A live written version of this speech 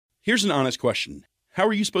Here's an honest question. How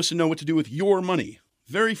are you supposed to know what to do with your money?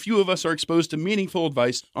 Very few of us are exposed to meaningful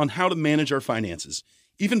advice on how to manage our finances.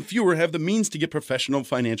 Even fewer have the means to get professional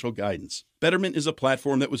financial guidance. Betterment is a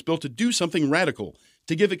platform that was built to do something radical,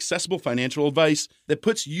 to give accessible financial advice that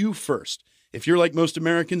puts you first. If you're like most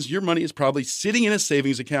Americans, your money is probably sitting in a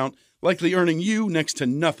savings account, likely earning you next to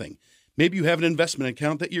nothing. Maybe you have an investment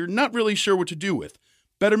account that you're not really sure what to do with.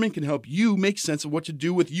 Betterment can help you make sense of what to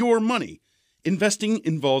do with your money. Investing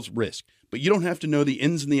involves risk, but you don't have to know the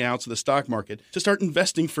ins and the outs of the stock market to start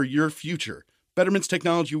investing for your future. Betterment's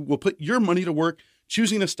technology will put your money to work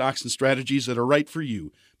choosing the stocks and strategies that are right for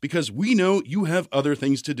you, because we know you have other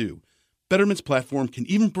things to do. Betterment's platform can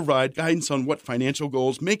even provide guidance on what financial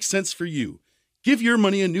goals make sense for you. Give your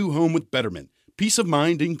money a new home with Betterment, peace of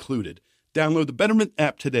mind included. Download the Betterment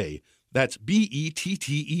app today. That's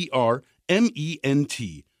BETTERMENT,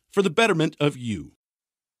 for the betterment of you.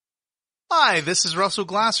 Hi, this is Russell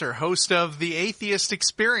Glasser, host of The Atheist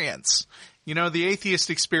Experience. You know, The Atheist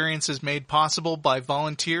Experience is made possible by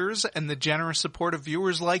volunteers and the generous support of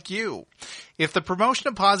viewers like you. If the promotion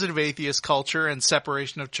of positive atheist culture and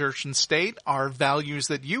separation of church and state are values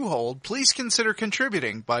that you hold, please consider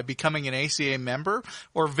contributing by becoming an ACA member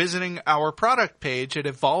or visiting our product page at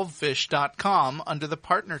evolvefish.com under the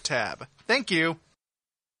Partner tab. Thank you.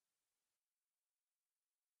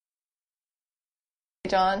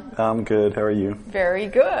 John? I'm good. How are you? Very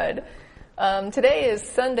good. Today is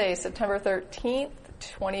Sunday, September 13th,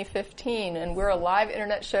 2015, and we're a live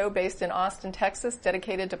internet show based in Austin, Texas,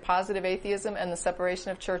 dedicated to positive atheism and the separation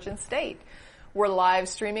of church and state. We're live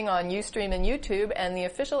streaming on Ustream and YouTube and the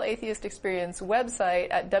official Atheist Experience website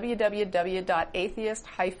at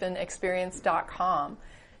www.atheist-experience.com.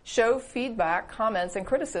 Show feedback, comments, and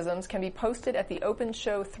criticisms can be posted at the open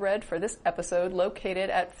show thread for this episode located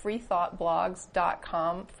at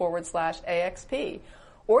freethoughtblogs.com/AXP.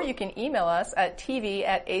 Or you can email us at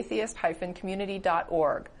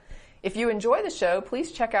tv@atheist-community.org. If you enjoy the show,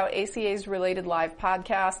 please check out ACA's related live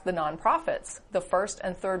podcast, The Nonprofits, the first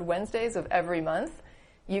and third Wednesdays of every month.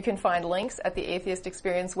 You can find links at the Atheist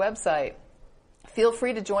Experience website. Feel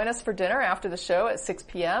free to join us for dinner after the show at 6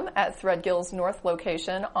 p.m. at Threadgill's North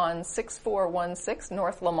location on 6416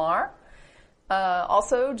 North Lamar.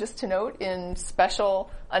 Also, just to note, in special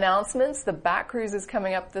announcements, the Bat Cruise is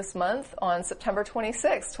coming up this month on September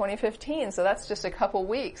 26, 2015. So that's just a couple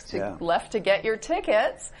weeks left to get your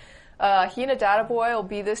tickets. Hina Databoy will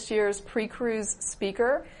be this year's pre-cruise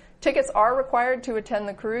speaker. Tickets are required to attend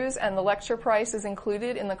the cruise, and the lecture price is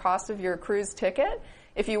included in the cost of your cruise ticket.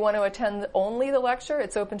 If you want to attend only the lecture,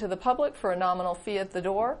 it's open to the public for a nominal fee at the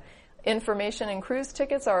door. Information and cruise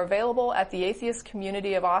tickets are available at the Atheist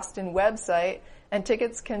Community of Austin website, and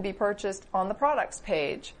tickets can be purchased on the products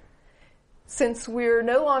page. Since we're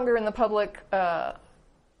no longer in the public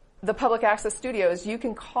access studios, you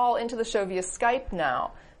can call into the show via Skype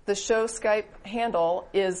now. The show Skype handle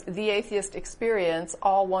is The Atheist Experience,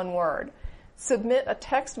 all one word. Submit a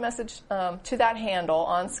text message to that handle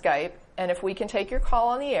on Skype, and if we can take your call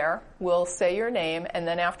on the air, we'll say your name, and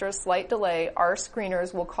then after a slight delay, our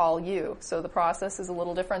screeners will call you. So the process is a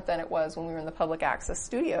little different than it was when we were in the public access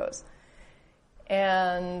studios.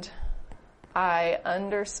 And I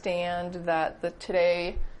understand that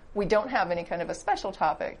today we don't have any kind of a special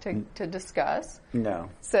topic to discuss.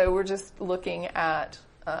 No. So we're just looking at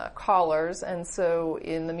callers, and so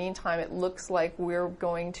in the meantime, it looks like we're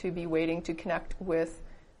going to be waiting to connect with,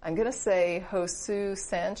 I'm going to say Josu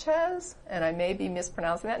Sanchez, and I may be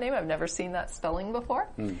mispronouncing that name. I've never seen that spelling before.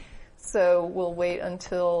 So we'll wait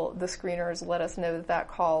until the screeners let us know that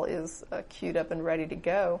call is queued up and ready to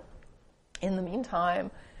go. In the meantime,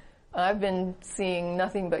 I've been seeing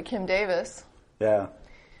nothing but Kim Davis. Yeah.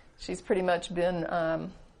 She's pretty much been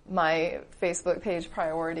my Facebook page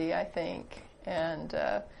priority, I think. And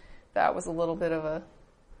that was a little bit of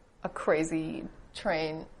a crazy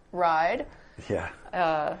train ride. Yeah.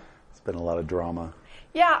 It's been a lot of drama.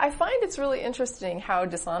 Yeah, I find it's really interesting how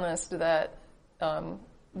dishonest that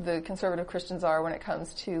the conservative Christians are when it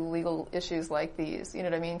comes to legal issues like these. You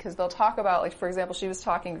know what I mean? Because they'll talk about, like, for example, she was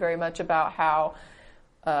talking very much about how,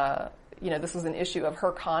 this was an issue of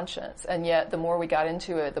her conscience. And yet the more we got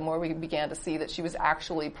into it, the more we began to see that she was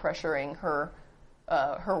actually pressuring her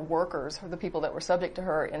workers, the people that were subject to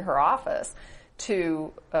her in her office,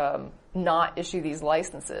 to not issue these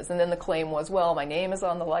licenses. And then the claim was, well, my name is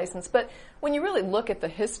on the license. But when you really look at the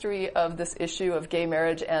history of this issue of gay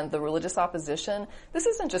marriage and the religious opposition, this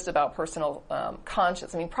isn't just about personal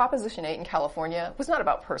conscience. I mean, Proposition 8 in California was not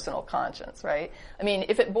about personal conscience, right? I mean,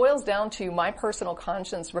 if it boils down to my personal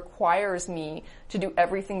conscience requires me to do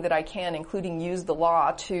everything that I can, including use the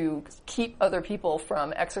law to keep other people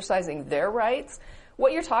from exercising their rights,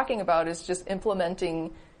 what you're talking about is just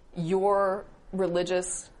implementing your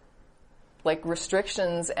religious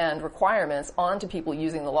restrictions and requirements onto people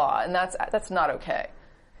using the law, and that's not okay.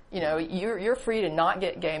 You know, you're free to not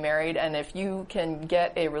get gay married, and if you can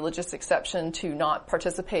get a religious exception to not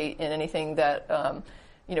participate in anything that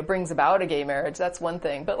brings about a gay marriage, that's one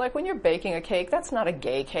thing. But like when you're baking a cake, that's not a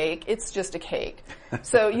gay cake, it's just a cake.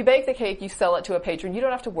 So you bake the cake, you sell it to a patron, you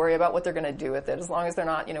don't have to worry about what they're going to do with it, as long as they're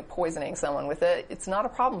not, poisoning someone with it. It's not a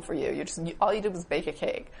problem for you. All you did was bake a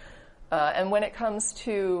cake. And when it comes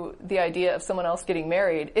to the idea of someone else getting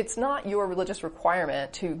married, it's not your religious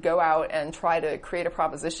requirement to go out and try to create a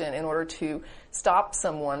proposition in order to stop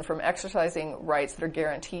someone from exercising rights that are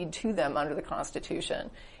guaranteed to them under the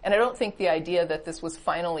Constitution. And I don't think the idea that this was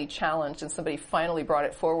finally challenged and somebody finally brought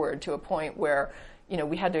it forward to a point where,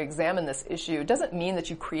 we had to examine this issue doesn't mean that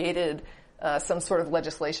you created some sort of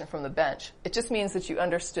legislation from the bench. It just means that you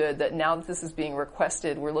understood that now that this is being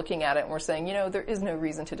requested, we're looking at it and we're saying, there is no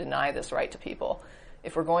reason to deny this right to people.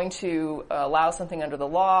 If we're going to allow something under the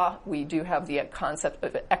law, we do have the concept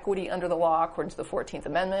of equity under the law according to the 14th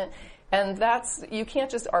Amendment. And you can't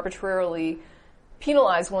just arbitrarily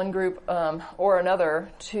penalize one group or another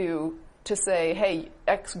to say, hey,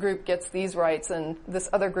 X group gets these rights and this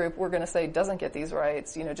other group we're going to say doesn't get these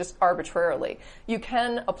rights, just arbitrarily. You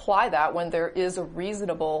can apply that when there is a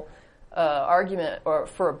reasonable argument or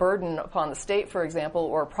for a burden upon the state, for example,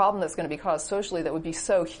 or a problem that's going to be caused socially that would be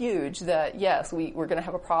so huge that, yes, we're going to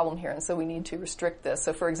have a problem here, and so we need to restrict this.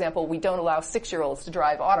 So, for example, we don't allow 6-year-olds to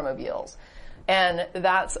drive automobiles, and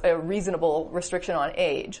that's a reasonable restriction on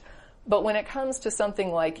age. But when it comes to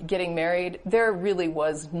something like getting married, there really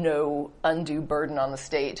was no undue burden on the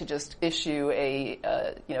state to just issue a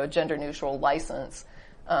gender-neutral license.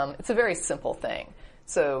 It's a very simple thing.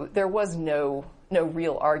 So there was no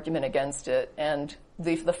real argument against it. And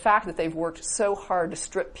the fact that they've worked so hard to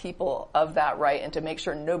strip people of that right and to make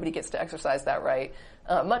sure nobody gets to exercise that right,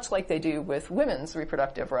 much like they do with women's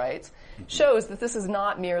reproductive rights, shows that this is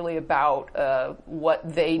not merely about what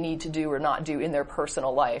they need to do or not do in their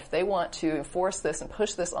personal life. They want to enforce this and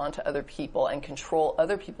push this onto other people and control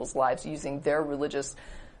other people's lives using their religious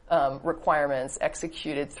requirements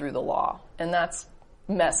executed through the law. And that's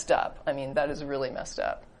messed up. I mean, that is really messed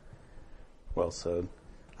up. Well said.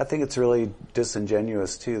 I think it's really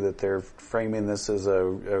disingenuous, too, that they're framing this as a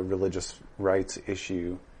religious rights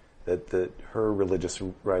issue, that her religious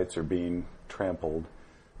rights are being trampled.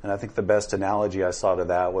 And I think the best analogy I saw to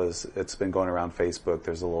that was, it's been going around Facebook,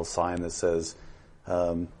 there's a little sign that says,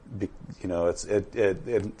 it's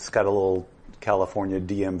got a little California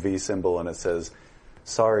DMV symbol, and it says,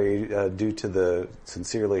 sorry, due to the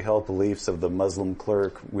sincerely held beliefs of the Muslim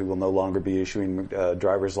clerk, we will no longer be issuing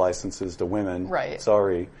driver's licenses to women. Right.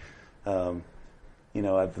 Sorry.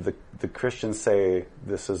 The Christians say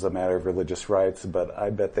this is a matter of religious rights, but I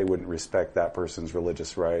bet they wouldn't respect that person's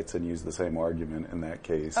religious rights and use the same argument in that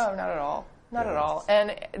case. Oh, not at all. Not at all.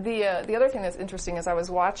 And the other thing that's interesting is I was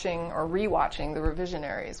watching or rewatching The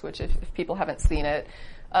Revisionaries, which if people haven't seen it,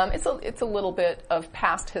 it's a little bit of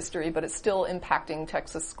past history, but it's still impacting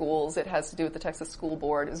Texas schools. It has to do with the Texas School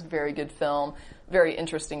Board. It's a very good film, very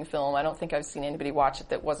interesting film. I don't think I've seen anybody watch it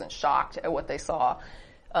that wasn't shocked at what they saw.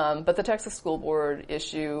 But the Texas School Board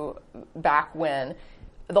issue back when,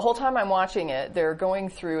 the whole time I'm watching it, they're going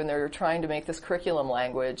through and they're trying to make this curriculum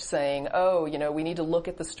language saying, we need to look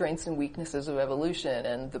at the strengths and weaknesses of evolution,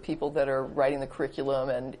 and the people that are writing the curriculum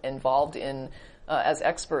and involved in as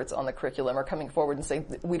experts on the curriculum are coming forward and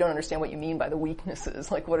saying, we don't understand what you mean by the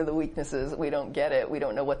weaknesses. Like, what are the weaknesses? We don't get it. We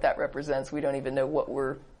don't know what that represents. We don't even know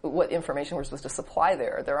what information we're supposed to supply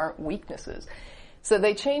there. There aren't weaknesses. So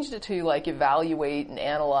they changed it to evaluate and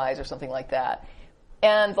analyze or something like that.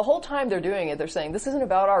 And the whole time they're doing it, they're saying, this isn't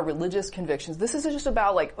about our religious convictions. This is just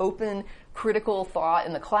about open critical thought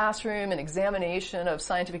in the classroom and examination of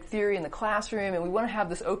scientific theory in the classroom. And we want to have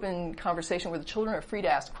this open conversation where the children are free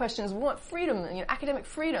to ask questions. We want freedom, academic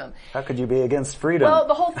freedom. How could you be against freedom? Well,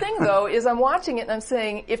 the whole thing, though, is I'm watching it and I'm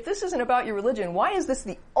saying, if this isn't about your religion, why is this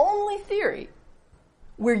the only theory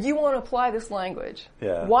where you want to apply this language?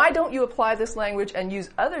 Yeah. Why don't you apply this language and use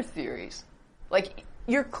other theories?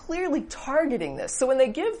 You're clearly targeting this. So when they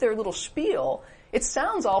give their little spiel, it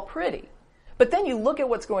sounds all pretty. But then you look at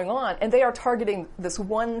what's going on, and they are targeting this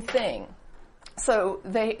one thing. So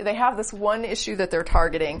they have this one issue that they're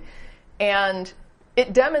targeting, and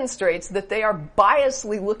it demonstrates that they are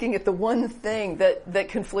biasly looking at the one thing that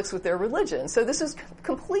conflicts with their religion. So this is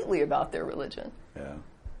completely about their religion. Yeah.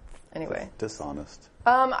 Anyway. Dishonest.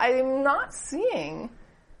 I'm not seeing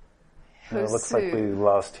It looks like we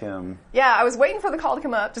lost him. Yeah, I was waiting for the call to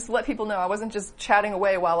come up, just to let people know. I wasn't just chatting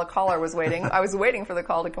away while a caller was waiting. I was waiting for the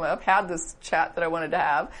call to come up, had this chat that I wanted to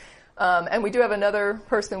have. And we do have another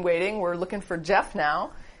person waiting. We're looking for Jeff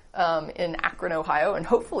now in Akron, Ohio, and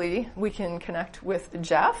hopefully we can connect with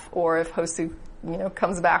Jeff, or if Hosu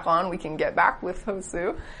comes back on, we can get back with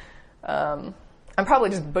Hosu. I'm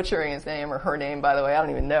probably just butchering his name or her name, by the way. I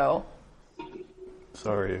don't even know.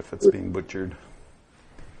 Sorry if it's being butchered.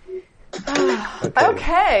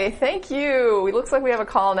 Okay, thank you. It looks like we have a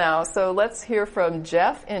call now, so let's hear from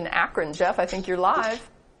Jeff in Akron. Jeff, I think you're live.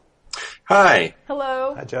 Hi.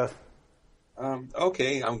 Hello. Hi, Jeff.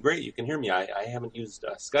 Okay, I'm great. You can hear me. I haven't used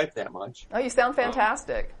Skype that much. Oh, you sound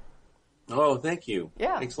fantastic. Oh, thank you.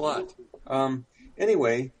 Yeah. Thanks a lot.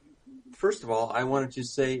 Anyway, first of all, I wanted to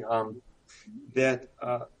say that,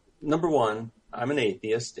 number one, I'm an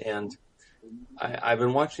atheist, and I've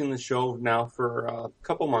been watching the show now for a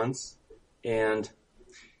couple months, and,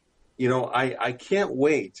 I can't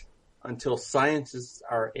wait until scientists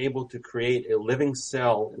are able to create a living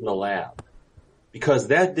cell in the lab, because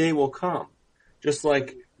that day will come. Just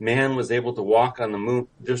like man was able to walk on the moon,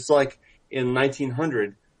 just like in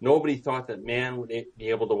 1900, nobody thought that man would be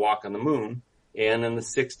able to walk on the moon, and in the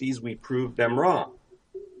 60s we proved them wrong.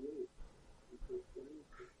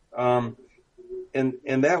 And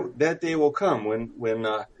that day will come when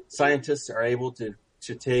scientists are able to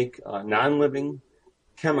take non-living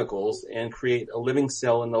chemicals and create a living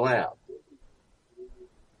cell in the lab.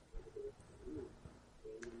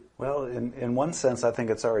 Well, in one sense, I think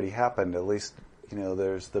it's already happened. At least,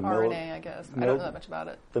 there's the RNA, I guess. I don't know that much about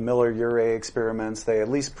it. The Miller-Urey experiments, they at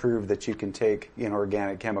least prove that you can take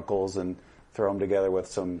inorganic chemicals and throw them together with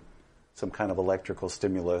some kind of electrical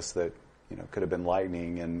stimulus that could have been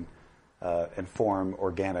lightning and form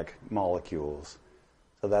organic molecules.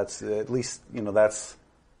 So that's at least that's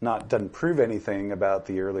doesn't prove anything about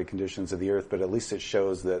the early conditions of the Earth, but at least it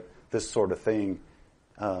shows that this sort of thing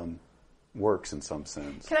works in some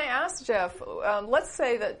sense. Can I ask Jeff? Let's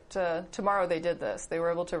say that tomorrow they did this. They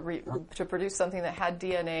were able to produce something that had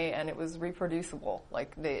DNA and it was reproducible.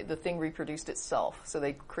 Like the thing reproduced itself. So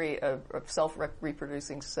they create a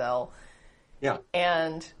self-reproducing cell. Yeah.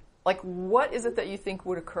 And what is it that you think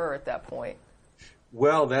would occur at that point?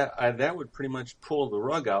 Well, that would pretty much pull the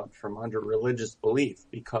rug out from under religious belief,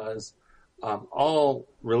 because all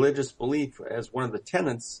religious belief, as one of the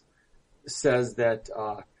tenets, says that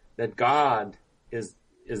God is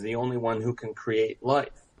the only one who can create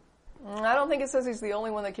life. I don't think it says he's the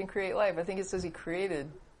only one that can create life. I think it says he created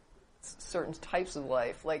certain types of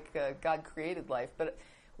life, like God created life. But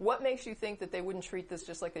what makes you think that they wouldn't treat this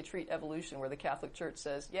just like they treat evolution, where the Catholic Church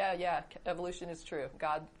says, yeah, evolution is true.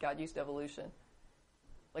 God used evolution.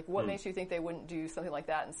 What makes you think they wouldn't do something like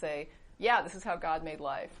that and say, yeah, this is how God made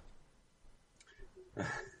life?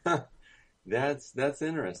 That's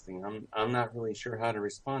interesting. I'm not really sure how to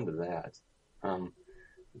respond to that.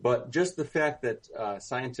 But just the fact that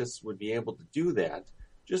scientists would be able to do that,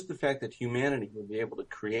 just the fact that humanity would be able to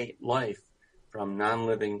create life from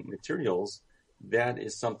non-living materials, that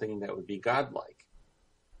is something that would be godlike.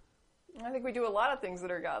 I think we do a lot of things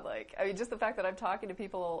that are godlike. I mean, just the fact that I'm talking to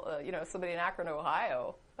people, somebody in Akron,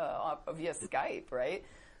 Ohio, via Skype, right?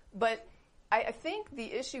 But I think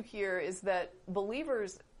the issue here is that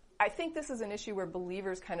believers, I think this is an issue where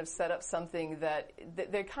believers kind of set up something that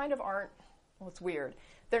they kind of aren't, well, it's weird.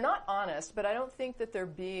 They're not honest, but I don't think that they're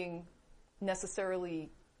being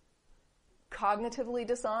necessarily cognitively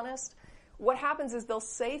dishonest. What happens is they'll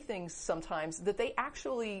say things sometimes that they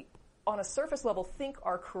actually, on a surface level, think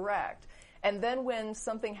are correct. And then when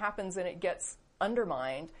something happens and it gets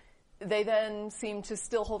undermined, they then seem to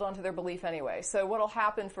still hold on to their belief anyway. So what'll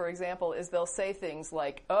happen, for example, is they'll say things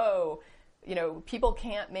like, people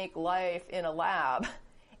can't make life in a lab.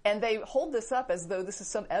 And they hold this up as though this is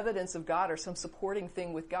some evidence of God or some supporting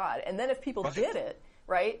thing with God. And then if people did it,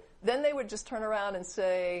 right, then they would just turn around and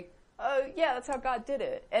say, oh, yeah, that's how God did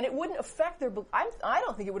it. And it wouldn't affect their I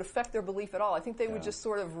don't think it would affect their belief at all. I think they would just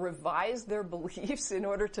sort of revise their beliefs in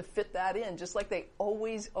order to fit that in, just like they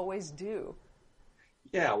always do.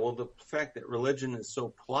 Yeah, well, the fact that religion is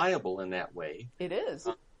so pliable in that way. It is.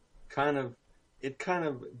 It kind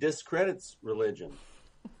of discredits religion.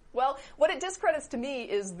 Well, what it discredits to me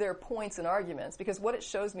is their points and arguments, because what it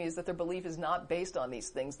shows me is that their belief is not based on these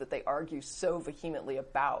things that they argue so vehemently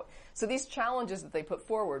about. So these challenges that they put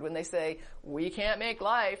forward when they say, we can't make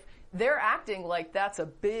life, they're acting like that's a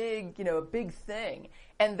big thing.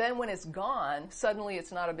 And then when it's gone, suddenly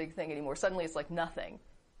it's not a big thing anymore. Suddenly it's like nothing.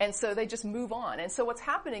 And so they just move on. And so what's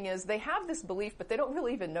happening is they have this belief, but they don't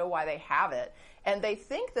really even know why they have it. And they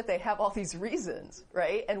think that they have all these reasons,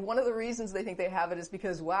 right? And one of the reasons they think they have it is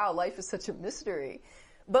because, wow, life is such a mystery.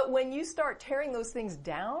 But when you start tearing those things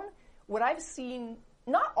down, what I've seen,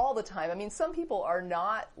 not all the time, I mean, some people are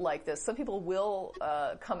not like this. Some people will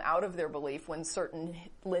come out of their belief when certain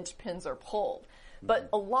linchpins are pulled. But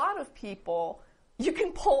a lot of people, you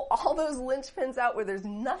can pull all those linchpins out where there's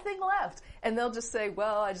nothing left, and they'll just say,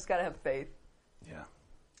 well, I just got to have faith. Yeah.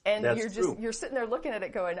 And That's true. you're sitting there looking at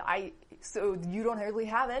it going, so you don't really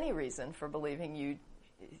have any reason for believing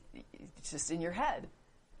it's just in your head.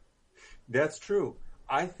 That's true.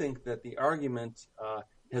 I think that the argument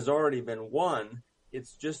has already been won.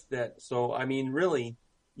 It's just that, really,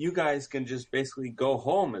 you guys can just basically go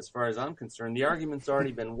home as far as I'm concerned. The argument's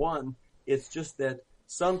already been won. It's just that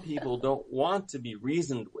some people don't want to be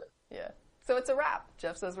reasoned with. Yeah. So it's a wrap.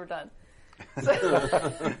 Jeff says we're done.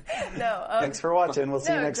 Thanks for watching. We'll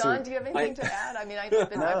see you next John, week. do you have anything to add? I mean, I've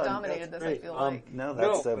dominated this, I feel like. No,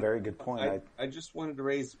 that's a very good point. I just wanted to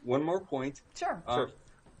raise one more point. Sure.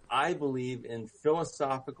 I believe in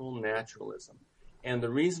philosophical naturalism. And the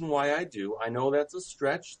reason why I do, I know that's a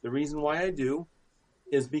stretch, the reason why I do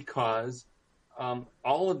is because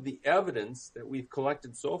all of the evidence that we've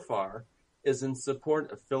collected so far is in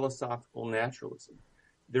support of philosophical naturalism.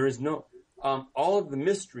 There is no, all of the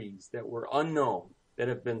mysteries that were unknown, that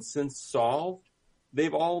have been since solved,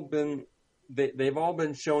 they've all been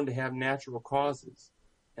shown to have natural causes.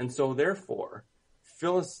 And so therefore,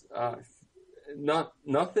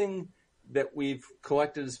 nothing that we've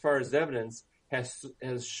collected as far as evidence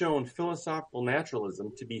has shown philosophical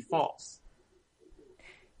naturalism to be false.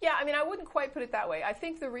 Yeah, I mean, I wouldn't quite put it that way. I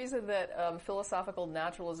think the reason that philosophical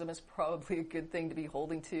naturalism is probably a good thing to be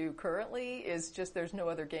holding to currently is just there's no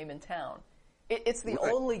other game in town. It's the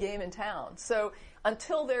only game in town. So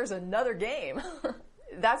until there's another game,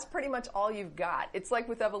 that's pretty much all you've got. It's like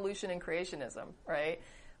with evolution and creationism, right?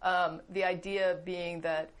 The idea being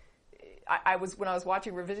that when I was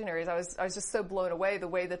watching Revisionaries, I was just so blown away the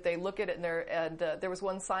way that they look at it. And there was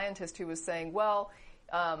one scientist who was saying, well,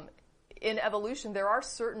 in evolution, there are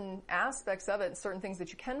certain aspects of it and certain things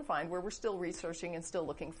that you can find where we're still researching and still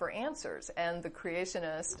looking for answers. And the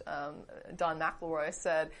creationist, Don McElroy,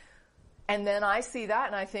 said, and then I see that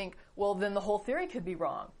and I think, well, then the whole theory could be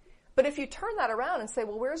wrong. But if you turn that around and say,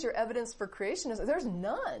 well, where's your evidence for creationism? There's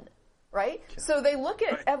none, right? Yeah. So they look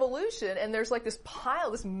at evolution and there's like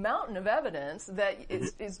this mountain of evidence that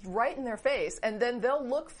is right in their face. And then they'll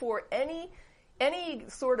look for any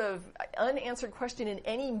sort of unanswered question in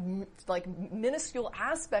any like minuscule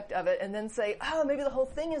aspect of it and then say, oh, maybe the whole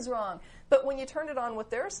thing is wrong. But when you turn it on what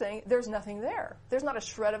they're saying, there's nothing there. There's not a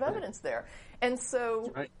shred of evidence there. And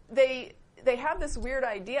so they have this weird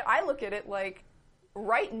idea. I look at it like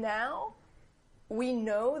right now we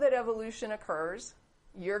know that evolution occurs.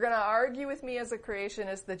 You're going to argue with me as a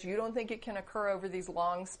creationist that you don't think it can occur over these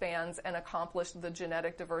long spans and accomplish the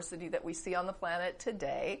genetic diversity that we see on the planet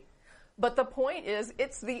today. But the point is,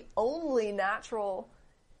 it's the only natural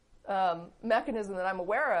mechanism that I'm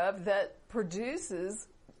aware of that produces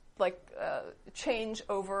change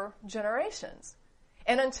over generations.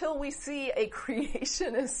 And until we see a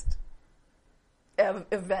creationist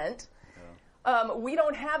event, we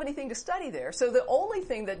don't have anything to study there. So the only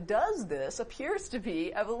thing that does this appears to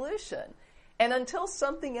be evolution. And until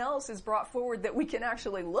something else is brought forward that we can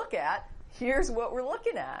actually look at, here's what we're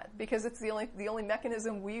looking at, because it's the only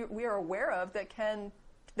mechanism we are aware of that can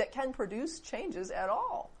produce changes at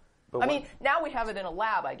all. I mean, now we have it in a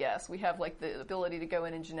lab, I guess. We have like the ability to go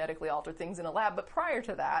in and genetically alter things in a lab, but prior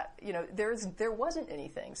to that, there wasn't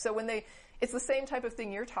anything. So it's the same type of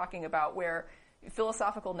thing you're talking about, where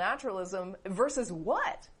philosophical naturalism versus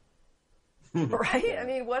what? Right? Yeah. I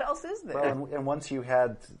mean, what else is there? Well, and once you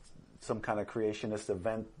had some kind of creationist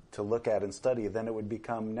event to look at and study, then it would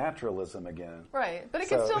become naturalism again. Right, but it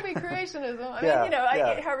can still be creationism.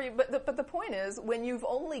 I mean, but the point is, when you've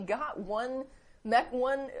only got one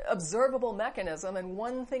observable mechanism and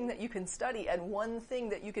one thing that you can study and one thing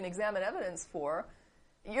that you can examine evidence for,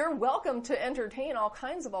 you're welcome to entertain all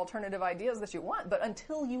kinds of alternative ideas that you want. But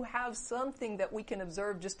until you have something that we can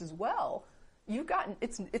observe just as well,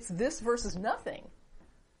 it's this versus nothing.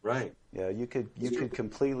 Right. Yeah, you could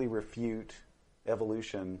completely refute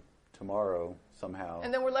evolution tomorrow somehow.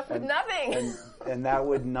 And then we're left with nothing. And that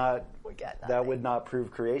would not we got nothing. that would not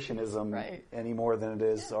prove creationism Right. any more than it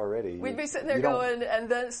is already. We'd be sitting there going, and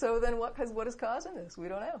then what? Because what is causing this? We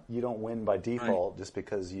don't know. You don't win by default just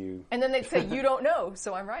because you. And then they'd say, "You don't know,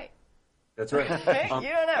 so I'm right." That's right. You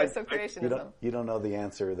don't know, so creationism. You don't know the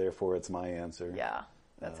answer, therefore it's my answer. Yeah,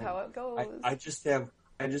 that's how it goes. I just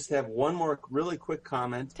have one more really quick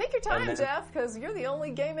comment. Take your time, Jeff, because you're the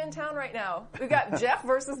only game in town right now. We've got Jeff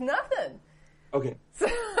versus nothing. Okay.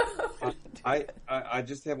 I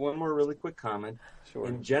just have one more really quick comment. Sure.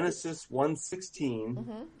 In Genesis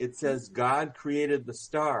 1:16, it says God created the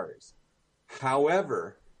stars.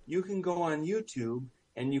 However, you can go on YouTube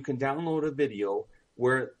and you can download a video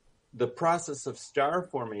where the process of star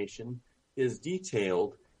formation is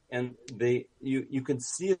detailed, and you can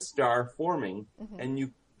see a star forming, and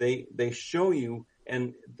they show you,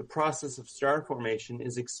 and the process of star formation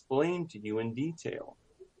is explained to you in detail.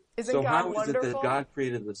 Isn't So God how is wonderful? it that God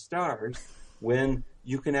created the stars when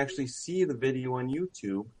you can actually see the video on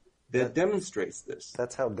YouTube that demonstrates this?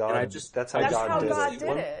 That's how God. That's how God did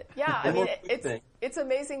One- it. Yeah, one more quick thing. it's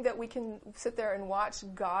amazing that we can sit there and watch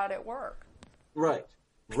God at work. Right.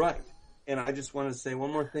 And I just want to say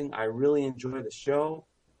one more thing. I really enjoy the show,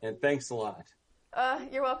 and thanks a lot.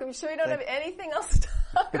 You're welcome. You sure you don't have anything else to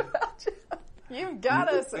talk about? You've got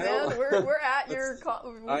us, man. We're at your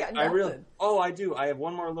call. We got nothing. I do. I have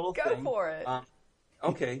one more little Go thing. for it.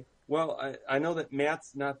 Okay. Well, I know that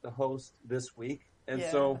Matt's not the host this week, and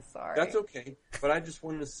so sorry. that's okay. But I just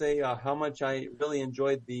wanted to say how much I really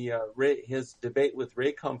enjoyed his debate with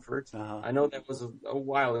Ray Comfort. I know that was a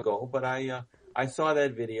while ago, but I saw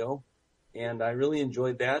that video, and I really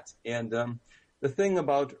enjoyed that. And the thing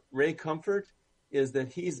about Ray Comfort is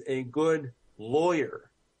that he's a good lawyer.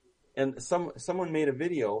 And someone made a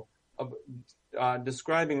video of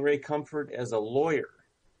describing Ray Comfort as a lawyer,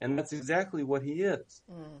 and that's exactly what he is.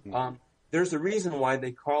 There's a reason why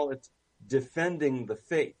they call it defending the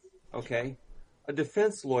faith. Okay, a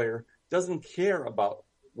defense lawyer doesn't care about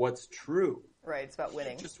what's true. Right, it's about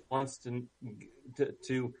winning. He just wants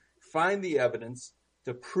to find the evidence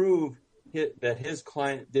to prove that his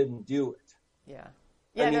client didn't do it. Yeah.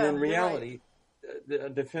 In reality, a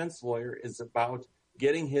defense lawyer is about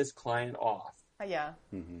getting his client off. Yeah.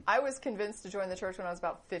 I was convinced to join the church when I was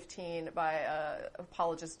about 15 by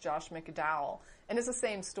apologist Josh McDowell. And it's the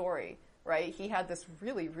same story, right? He had this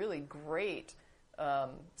really, really great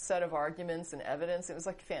set of arguments and evidence. It was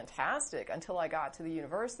like fantastic until I got to the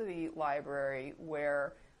university library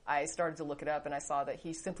where I started to look it up, and I saw that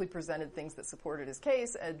he simply presented things that supported his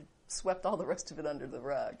case and swept all the rest of it under the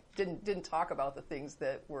rug. Didn't talk about the things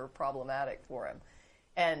that were problematic for him.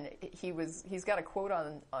 And he's got a quote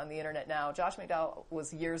on the internet now. Josh McDowell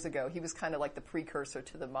was years ago. He was kind of like the precursor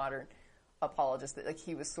to the modern apologist. Like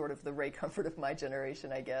he was sort of the Ray Comfort of my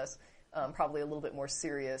generation, I guess. Probably a little bit more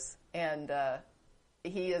serious. And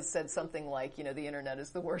he has said something like, the internet is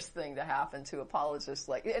the worst thing to happen to apologists.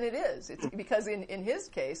 And it is. It's because in his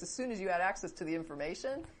case, as soon as you had access to the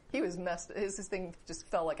information, he was messed. His thing just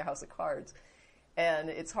fell like a house of cards. And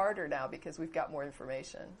it's harder now because we've got more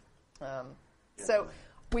information. So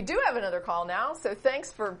we do have another call now. So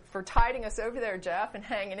thanks for tiding us over there, Jeff, and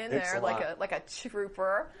hanging in Thanks there a like lot. a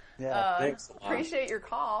trooper. Yeah. Thanks a lot. Appreciate your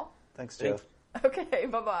call. Thanks, Jeff. Okay,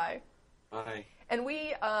 bye-bye. Bye. And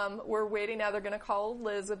we're waiting now. They're going to call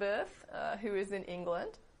Elizabeth, who is in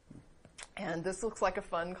England. And this looks like a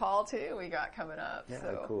fun call, too, we got coming up. Yeah,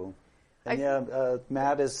 so. cool. And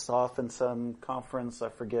Matt is off in some conference, I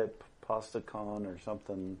forget, PastaCon or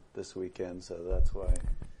something this weekend, so that's why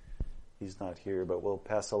he's not here. But we'll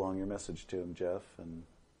pass along your message to him, Jeff, and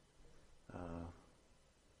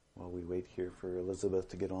while we wait here for Elizabeth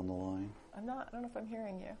to get on the line. I don't know if I'm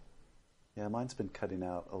hearing you. Yeah, mine's been cutting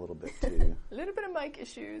out a little bit, too. A little bit of mic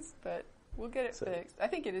issues, but we'll get it fixed. I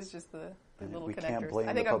think it is just the little we connectors. can't blame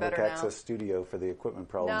I the think I'm public better access now. studio for the equipment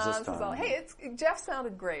problems this time. Is all. Hey, Jeff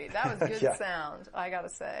sounded great. That was good Yeah. sound, I gotta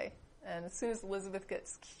say. And as soon as Elizabeth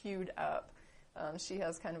gets queued up, she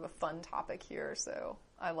has kind of a fun topic here, so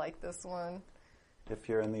I like this one. If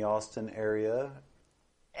you're in the Austin area,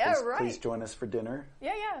 please join us for dinner.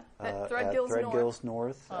 Yeah. At Threadgills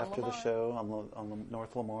North on after Lamar. the show on the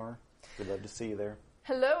North Lamar. We'd love to see you there.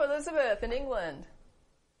 Hello, Elizabeth in England.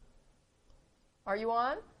 Are you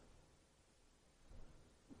on?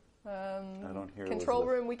 I don't hear Control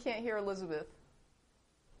Elizabeth. room, we can't hear Elizabeth.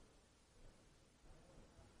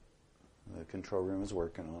 The control room is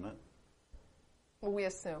working on it. Well, we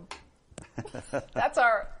assume. That's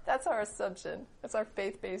our assumption. That's our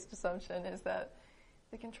faith-based assumption, is that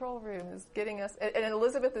the control room is getting us. And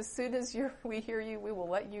Elizabeth, as soon as we hear you, we will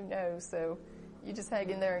let you know. So You just hang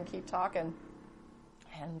in there and keep talking,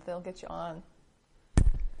 and they'll get you on.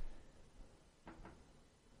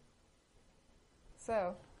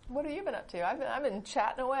 So, what have you been up to? I've been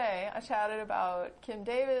chatting away. I chatted about Kim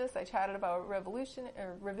Davis. I chatted about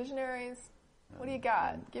revisionaries. What do you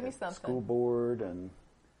got? Give me something. School board, and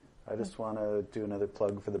I just want to do another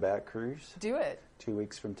plug for the Bat Cruise. Do it. 2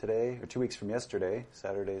 weeks from today, or 2 weeks from yesterday,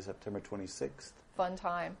 Saturday, September 26th. Fun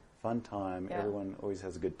time. Fun time. Yeah. Everyone always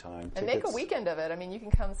has a good time. And make a weekend of it. I mean, you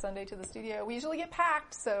can come Sunday to the studio. We usually get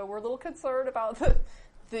packed, so we're a little concerned about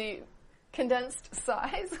the condensed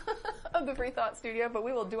size of the Free Thought Studio, but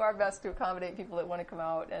we will do our best to accommodate people that want to come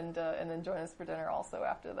out and then join us for dinner also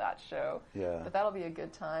after that show. Yeah. But that'll be a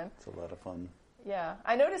good time. It's a lot of fun. Yeah.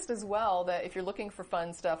 I noticed as well that if you're looking for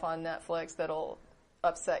fun stuff on Netflix that'll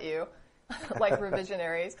upset you, like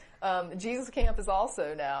Revisionaries, Jesus Camp is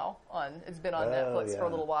also now it's been on Netflix for a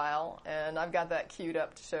little while, and I've got that queued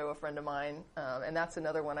up to show a friend of mine, and that's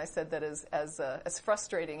another one I said that is as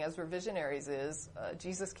frustrating as Revisionaries is,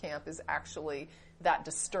 Jesus Camp is actually that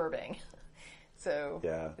disturbing. So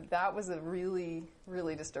that was a really,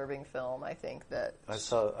 really disturbing film. I think that I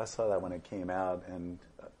saw that when it came out, and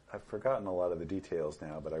I've forgotten a lot of the details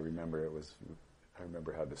now, but I remember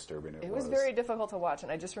how disturbing it was. It was very difficult to watch,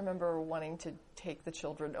 and I just remember wanting to take the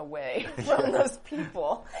children away from those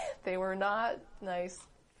people. They were not nice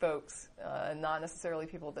folks, and not necessarily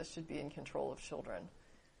people that should be in control of children.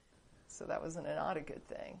 So that was not a good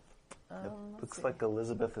thing. It looks like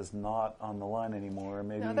Elizabeth is not on the line anymore.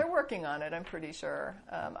 Maybe. No, they're working on it, I'm pretty sure.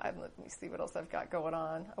 Let me see what else I've got going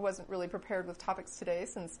on. I wasn't really prepared with topics today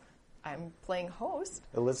since I'm playing host.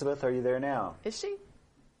 Elizabeth, are you there now? Is she?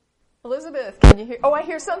 Elizabeth, can you hear? Oh, I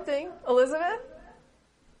hear something. Elizabeth?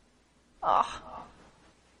 Ah.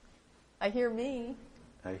 I hear me.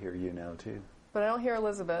 I hear you now, too. But I don't hear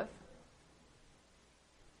Elizabeth.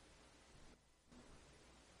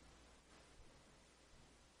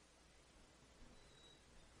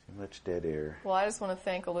 Too much dead air. Well, I just want to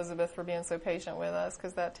thank Elizabeth for being so patient with us,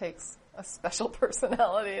 because that takes a special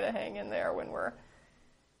personality to hang in there when we're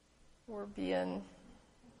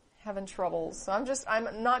having troubles. So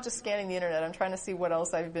I'm not just scanning the internet. I'm trying to see what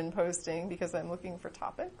else I've been posting because I'm looking for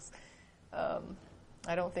topics.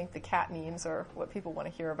 I don't think the cat memes are what people want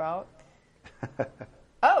to hear about.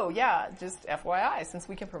 Oh, yeah, just FYI, since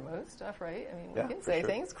we can promote stuff, right? I mean, we can say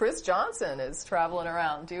things. Chris Johnson is traveling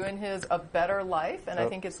around doing his A Better Life, and I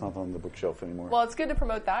think it's not on the bookshelf anymore. Well, it's good to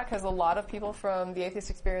promote that because a lot of people from the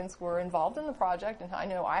Atheist Experience were involved in the project, and I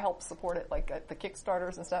know I helped support it, like at the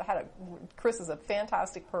Kickstarters and stuff. Chris is a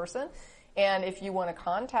fantastic person, and if you want to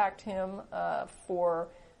contact him for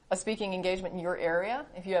a speaking engagement in your area,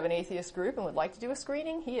 if you have an atheist group and would like to do a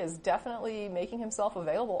screening, he is definitely making himself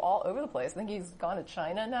available all over the place. I think he's gone to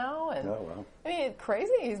China now, and I mean, it's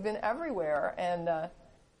crazy. He's been everywhere, and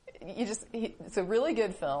it's a really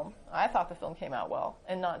good film. I thought the film came out well,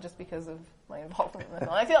 and not just because of my involvement in the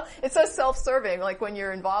film. I feel it's so self-serving, like when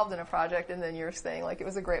you're involved in a project and then you're saying like it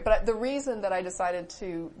was a great. But the reason that I decided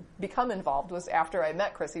to become involved was after I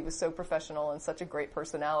met Chris. He was so professional and such a great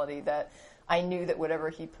personality that I knew that whatever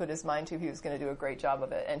he put his mind to, he was going to do a great job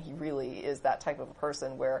of it. And he really is that type of a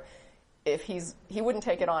person where if he wouldn't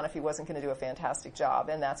take it on if he wasn't going to do a fantastic job.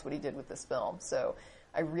 And that's what he did with this film. So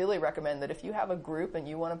I really recommend that if you have a group and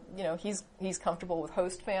you want to, he's comfortable with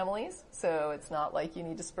host families. So it's not like you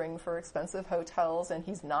need to spring for expensive hotels, and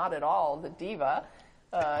he's not at all the diva.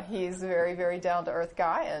 He's a very, very down-to-earth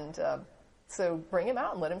guy. And so bring him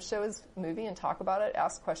out and let him show his movie and talk about it,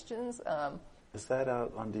 ask questions. Is that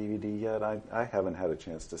out on DVD yet? I haven't had a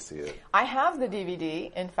chance to see it. I have the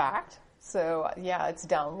DVD, in fact. So, yeah, it's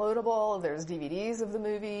downloadable. There's DVDs of the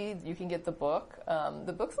movie. You can get the book.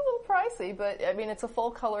 The book's a little pricey, but, I mean, it's a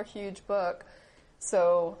full-color, huge book.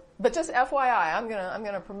 So, but just FYI, I'm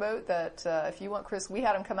gonna promote that if you want Chris, we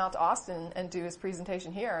had him come out to Austin and do his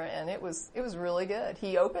presentation here, and it was really good.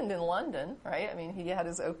 He opened in London, right? I mean, he had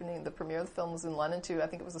his opening. The premiere of the film was in London too. I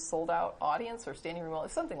think it was a sold-out audience or standing room,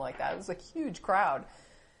 something like that. It was a huge crowd.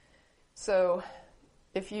 So,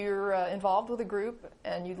 if you're involved with a group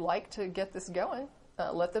and you'd like to get this going,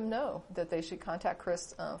 let them know that they should contact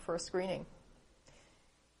Chris for a screening.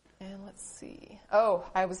 And let's see. Oh,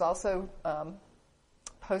 I was also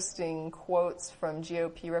posting quotes from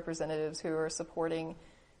GOP representatives who are supporting,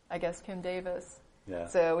 I guess, Kim Davis. Yeah.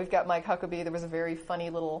 So we've got Mike Huckabee. There was a very funny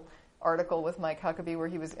little article with Mike Huckabee where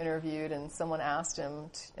he was interviewed and someone asked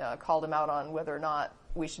him, called him out on whether or not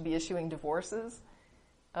we should be issuing divorces.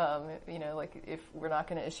 Like if we're not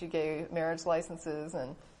going to issue gay marriage licenses.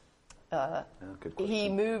 And Good question. he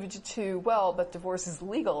moved to, well, but divorce is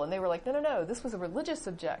legal. And they were like, no, this was a religious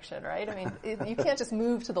objection, right? I mean, you can't just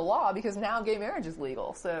move to the law because now gay marriage is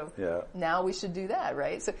legal. So now we should do that,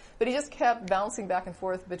 right? So, but he just kept bouncing back and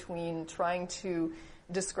forth between trying to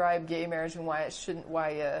describe gay marriage and why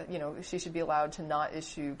she should be allowed to not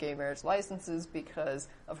issue gay marriage licenses because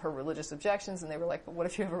of her religious objections. And they were like, but what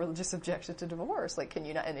if you have a religious objection to divorce? Like, can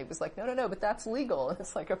you not? And it was like, no, but that's legal. And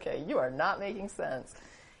it's like, okay, you are not making sense.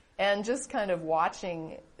 And just kind of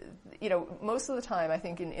watching, most of the time I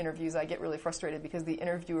think in interviews I get really frustrated because the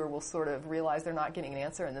interviewer will sort of realize they're not getting an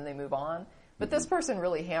answer and then they move on. But this person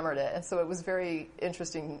really hammered it. And so it was very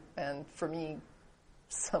interesting and for me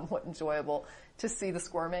somewhat enjoyable to see the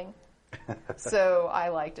squirming. So I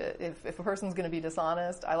liked it. If a person's going to be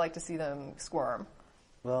dishonest, I like to see them squirm.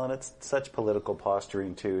 Well, and it's such political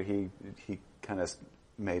posturing too. He kind of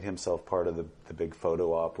made himself part of the big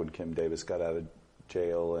photo op when Kim Davis got out of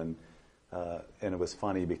jail, and it was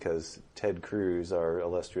funny because Ted Cruz, our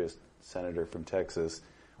illustrious senator from Texas,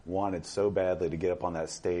 wanted so badly to get up on that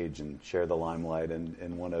stage and share the limelight,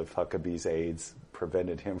 and one of Huckabee's aides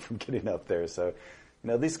prevented him from getting up there. So,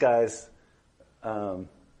 these guys, they're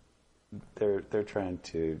trying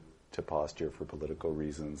to posture for political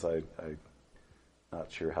reasons. I'm not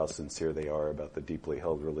sure how sincere they are about the deeply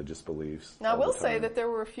held religious beliefs. Now, I will say that there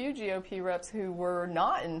were a few GOP reps who were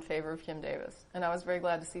not in favor of Kim Davis, and I was very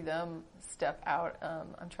glad to see them step out.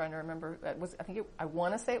 I'm trying to remember. I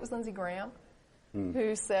want to say it was Lindsey Graham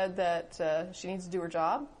who said that she needs to do her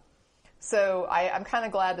job. So I'm kind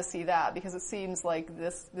of glad to see that because it seems like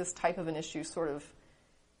this type of an issue sort of,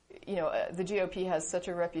 the GOP has such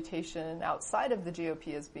a reputation outside of the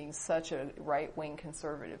GOP as being such a right-wing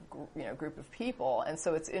conservative, group of people. And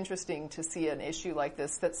so it's interesting to see an issue like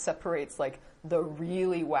this that separates like the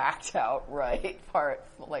really whacked out part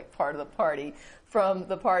of the party from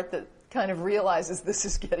the part that kind of realizes this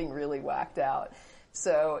is getting really whacked out.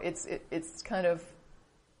 So it's kind of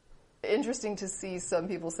interesting to see some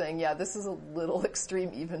people saying, yeah, this is a little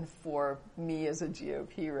extreme even for me as a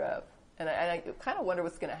GOP rep. And I kind of wonder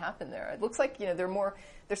what's going to happen there. It looks like, they're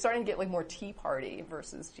starting to get like more Tea Party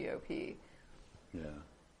versus GOP. Yeah.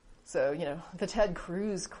 So, the Ted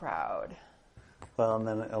Cruz crowd. Well, and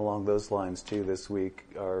then along those lines too, this week,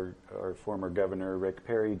 our former governor, Rick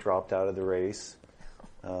Perry, dropped out of the race.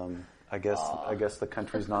 I guess the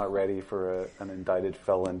country's not ready for an indicted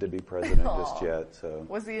felon to be president just yet. So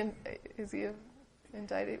is he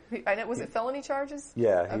indicted? Was it felony charges?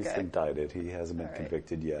 Yeah, he's indicted. He hasn't been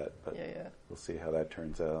convicted yet, but yeah. We'll see how that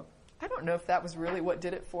turns out. I don't know if that was really what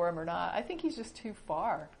did it for him or not. I think he's just too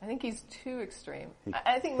far. I think he's too extreme.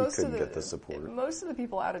 I think most of the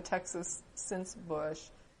people out of Texas since Bush,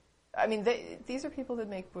 I mean, these are people that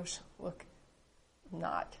make Bush look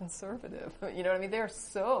not conservative. You know what I mean? They're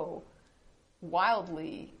so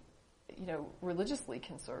wildly, religiously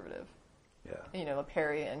conservative. Yeah.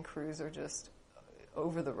 Perry and Cruz are just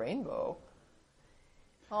over the rainbow.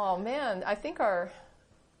 Oh man, I think am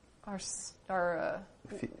I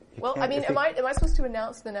supposed to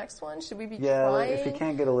announce the next one? Should we be trying? If you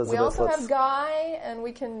can't get Elizabeth, we also have Guy, and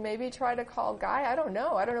we can maybe try to call Guy. I don't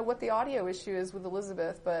know what the audio issue is with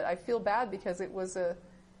Elizabeth, but I feel bad because it was a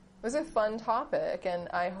fun topic, and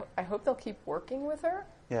I hope they'll keep working with her.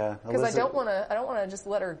 Yeah, because I don't want to just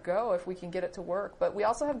let her go if we can get it to work. But we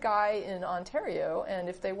also have Guy in Ontario, and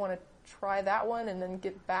if they want to try that one and then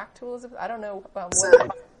get back to Elizabeth, I don't know.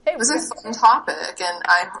 Hey, it was a fun topic, and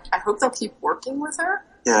I hope they'll keep working with her.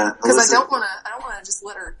 Yeah, because I don't want to just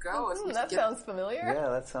let her go. That sounds familiar. Yeah,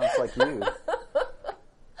 that sounds like you.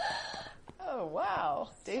 Oh wow,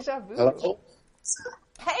 deja vu. Hello?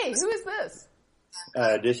 Hey, who is this?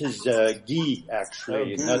 This is Guy,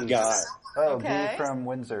 actually, not Guy. Oh, Guy from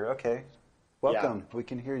Windsor. Okay, welcome. Yeah. We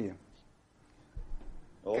can hear you.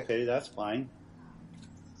 Okay, that's fine.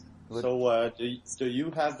 So, do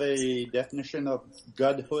you have a definition of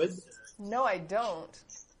godhood? No, I don't.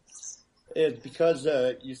 It's because,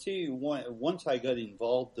 you see, once I got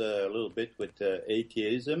involved a little bit with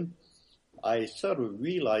atheism, I sort of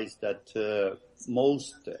realized that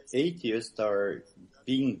most atheists are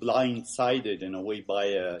being blindsided in a way by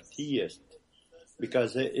a theist.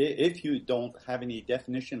 Because if you don't have any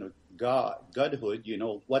definition of godhood,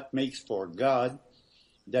 what makes for God,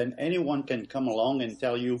 then anyone can come along and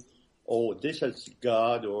tell you, oh, this is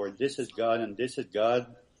God, or this is God, and this is God,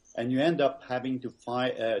 and you end up having to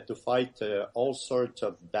fight all sorts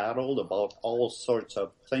of battle about all sorts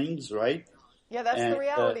of things, right? Yeah, that's the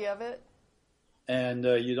reality of it. And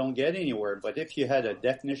you don't get anywhere. But if you had a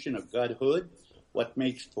definition of godhood, what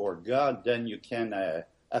makes for God, then you can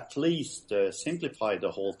at least simplify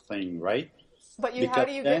the whole thing, right? But how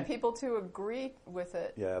do you get people to agree with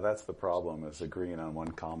it? Yeah, that's the problem, is agreeing on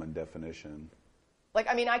one common definition. Like,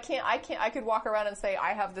 I mean, I could walk around and say,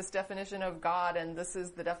 I have this definition of God, and this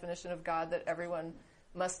is the definition of God that everyone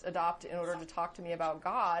must adopt in order to talk to me about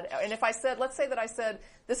God. And if I said, let's say that I said,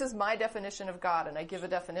 this is my definition of God, and I give a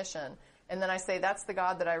definition, and then I say, that's the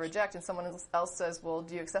God that I reject, and someone else says, well,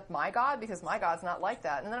 do you accept my God? Because my God's not like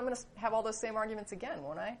that. And then I'm going to have all those same arguments again,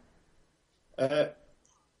 won't I?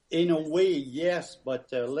 In a way, yes, but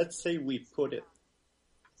let's say we put it.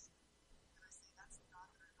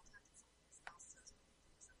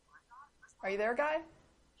 Are you there, Guy?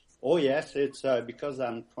 Oh, yes, it's because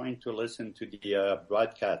I'm trying to listen to the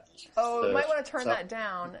broadcast. Oh, you might want to turn that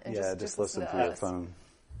down. And just listen through your phone.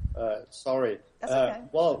 Sorry. That's okay.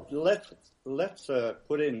 Well, let's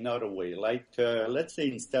put it another way. Like, let's say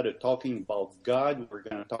instead of talking about God, we're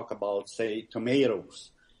going to talk about, say,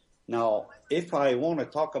 tomatoes. Now, if I want to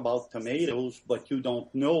talk about tomatoes, but you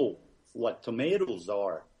don't know what tomatoes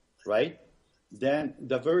are, right? Then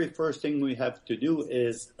the very first thing we have to do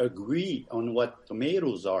is agree on what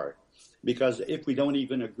tomatoes are. Because if we don't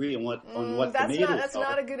even agree on what tomatoes are. That's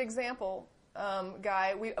not a good example,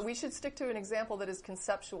 Guy. We should stick to an example that is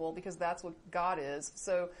conceptual, because that's what God is.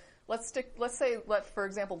 So let's say, for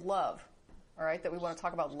example, love. All right, that we want to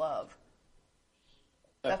talk about love.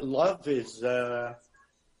 Love is,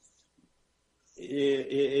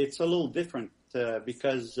 it's a little different.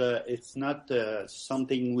 Because it's not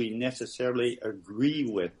something we necessarily agree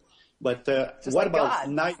with. But what about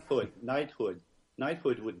knighthood?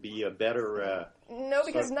 Knighthood would be a better... no,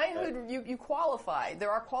 because knighthood, you qualify.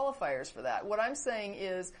 There are qualifiers for that. What I'm saying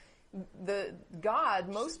is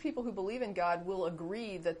most people who believe in God will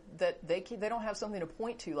agree that they don't have something to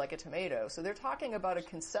point to like a tomato. So they're talking about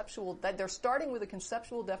that they're starting with a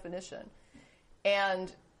conceptual definition. And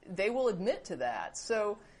they will admit to that.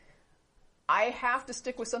 So I have to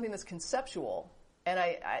stick with something that's conceptual, and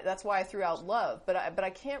that's why I threw out love. But I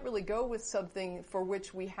can't really go with something for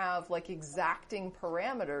which we have like exacting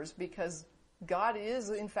parameters, because God is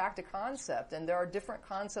in fact a concept, and there are different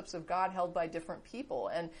concepts of God held by different people,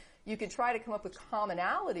 and you could try to come up with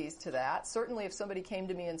commonalities to that. Certainly, if somebody came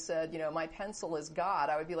to me and said, my pencil is God,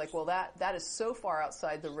 I would be like, well, that is so far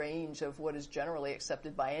outside the range of what is generally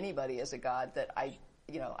accepted by anybody as a God that I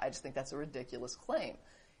just think that's a ridiculous claim.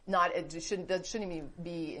 It shouldn't even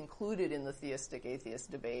be included in the theistic atheist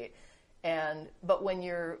debate. But when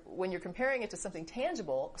you're comparing it to something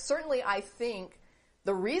tangible, certainly I think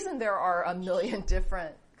the reason there are a million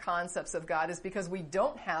different concepts of God is because we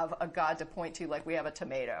don't have a God to point to like we have a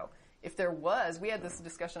tomato. If there was, we had this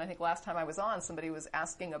discussion, I think last time I was on, somebody was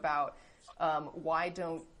asking about I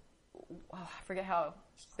forget how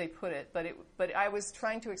they put it, but I was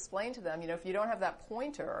trying to explain to them, if you don't have that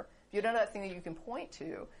pointer, if you don't have that thing that you can point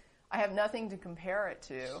to, I have nothing to compare it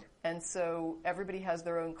to, and so everybody has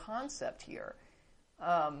their own concept here.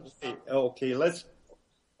 Okay,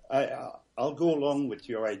 I'll go along with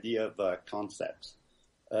your idea of concepts.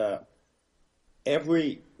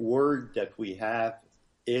 Every word that we have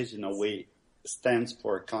is, in a way, stands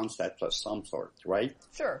for a concept of some sort, right?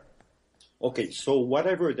 Sure. Okay, so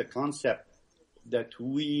whatever the concept that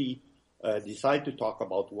we decide to talk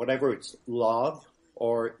about, whatever it's love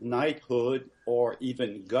or knighthood or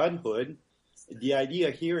even godhood, the idea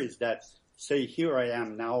here is that, say, here I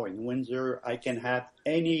am now in Windsor, I can have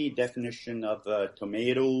any definition of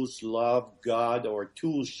tomatoes, love, God, or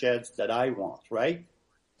tool sheds that I want, right?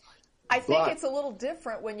 I think it's a little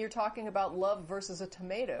different when you're talking about love versus a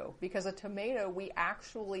tomato, because a tomato, we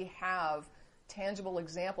actually have tangible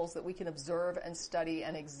examples that we can observe and study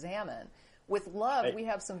and examine. With love, we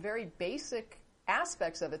have some very basic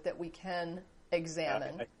aspects of it that we can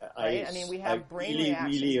examine. Right? I mean, we have brain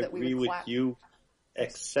reactions that we would agree with you,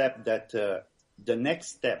 except that the next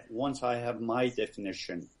step, once I have my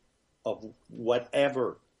definition of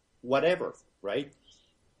whatever, right?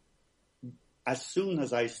 As soon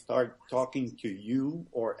as I start talking to you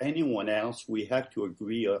or anyone else, we have to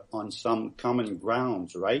agree on some common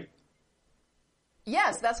grounds, right?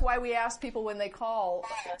 Yes, that's why we ask people when they call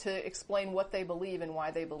to explain what they believe and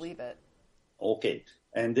why they believe it. Okay,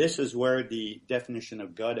 and this is where the definition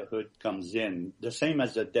of godhood comes in, the same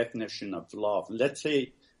as the definition of love. Let's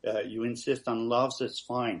say you insist on love, that's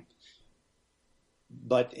fine.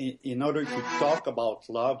 But in order to talk about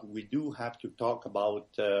love, we do have to talk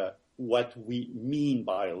about what we mean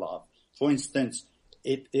by love. For instance,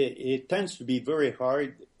 it tends to be very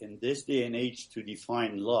hard in this day and age to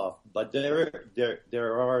define love, but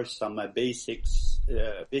there are some basic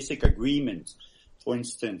agreements. For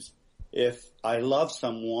instance, if I love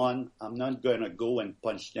someone, I'm not going to go and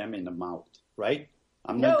punch them in the mouth, right?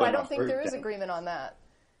 No, I don't think there is agreement on that.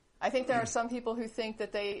 I think there are some people who think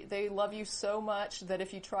that they love you so much that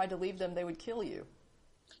if you tried to leave them, they would kill you.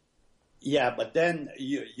 Yeah, but then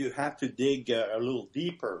you have to dig a little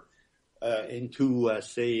deeper into,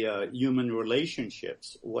 say, human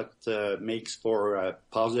relationships. What makes for a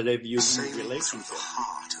positive human relationship? From the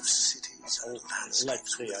heart of cities and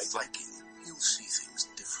Let's say Viking, you'll see things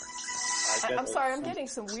differently. I'm sorry, I'm getting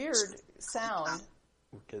some weird sound.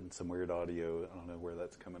 We're getting some weird audio. I don't know where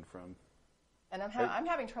that's coming from. And I'm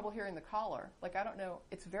having trouble hearing the caller. Like, I don't know.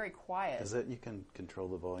 It's very quiet. Is it? You can control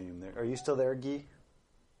the volume there. Are you still there, Guy?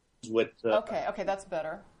 Okay, that's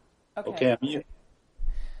better. Okay,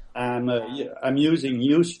 I'm using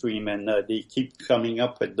Ustream, and they keep coming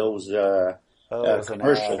up with those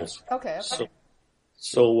commercials. Okay.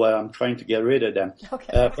 So I'm trying to get rid of them.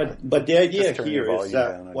 Okay. But the idea Just here is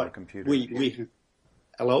what we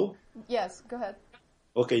hello? Yes, go ahead.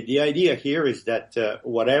 Okay, the idea here is that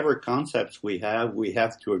whatever concepts we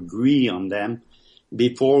have to agree on them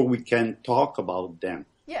before we can talk about them.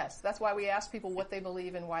 Yes, that's why we ask people what they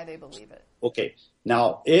believe and why they believe it. Okay,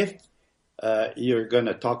 now if you're going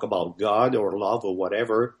to talk about God or love or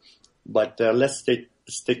whatever, but let's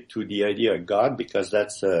stick to the idea of God because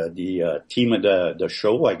that's the theme of the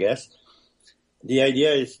show, I guess. The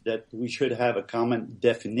idea is that we should have a common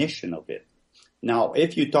definition of it. Now,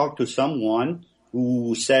 if you talk to someone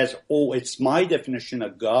who says, oh, it's my definition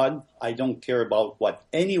of God, I don't care about what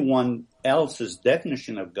anyone else's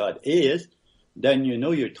definition of God is, then you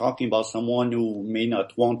know you're talking about someone who may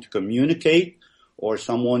not want to communicate or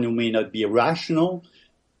someone who may not be rational.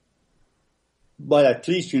 But at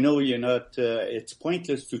least you know you're not, it's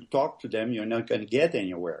pointless to talk to them, you're not going to get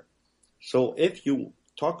anywhere. So if you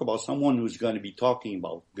talk about someone who's going to be talking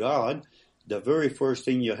about God, the very first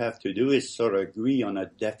thing you have to do is sort of agree on a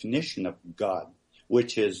definition of God,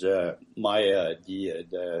 which is the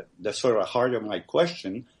sort of heart of my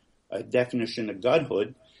question, a definition of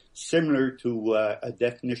godhood, similar to a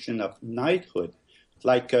definition of knighthood.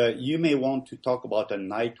 Like you may want to talk about a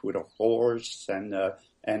knight with a horse and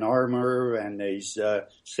armor, and he's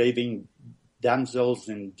saving damsels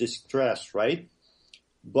in distress, right?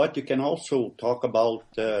 But you can also talk about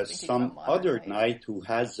some other knight who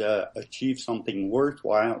has achieved something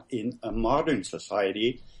worthwhile in a modern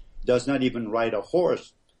society, does not even ride a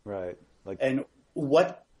horse. Right. And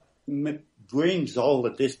what brings all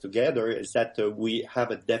of this together is that we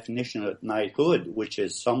have a definition of knighthood, which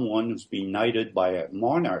is someone who's been knighted by a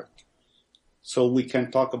monarch. So we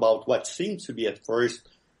can talk about what seems to be at first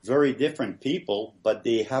very different people, but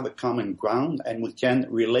they have a common ground and we can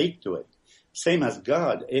relate to it. Same as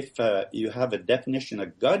God. If you have a definition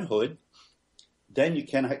of godhood, then you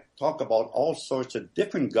can talk about all sorts of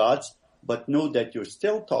different gods, but know that you're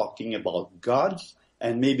still talking about gods,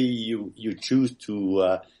 and maybe you choose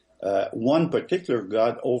to one particular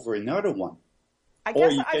god over another one. I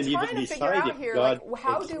guess I'm trying to figure out here, like,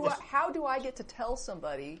 how do I get to tell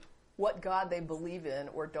somebody what God they believe in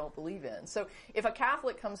or don't believe in? So if a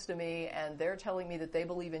Catholic comes to me and they're telling me that they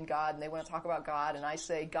believe in God and they want to talk about God, and I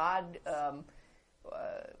say God,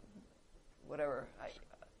 whatever.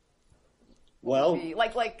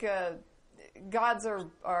 Gods are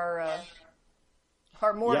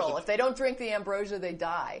mortal. Yeah. If they don't drink the ambrosia, they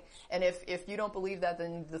die. And if you don't believe that,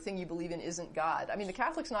 then the thing you believe in isn't God. I mean, the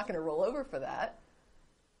Catholic's not going to roll over for that.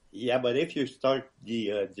 Yeah, but if you start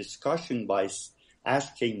the discussion by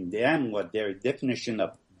asking them what their definition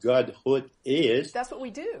of godhood is... That's what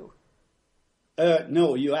we do.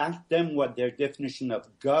 No, you ask them what their definition of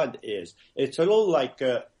God is. It's a little like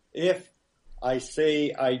if I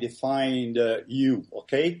say I defined you,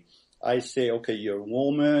 okay? I say, okay, you're a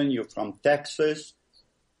woman, you're from Texas.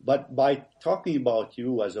 But by talking about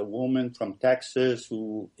you as a woman from Texas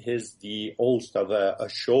who is the host of a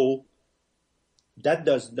show, that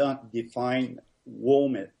does not define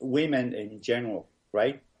women in general,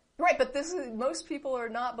 right? Right, but most people are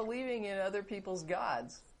not believing in other people's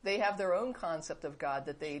gods. They have their own concept of God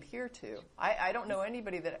that they adhere to. I don't know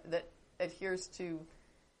anybody that adheres to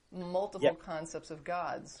multiple concepts of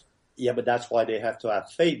gods. Yeah, but that's why they have to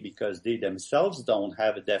have faith, because they themselves don't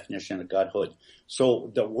have a definition of godhood.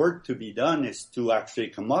 So the work to be done is to actually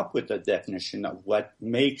come up with a definition of what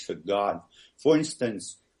makes a god. For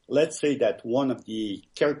instance, let's say that one of the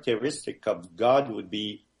characteristics of God would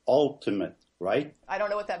be ultimate, right? I don't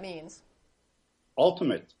know what that means.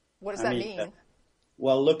 Ultimate. What does that mean?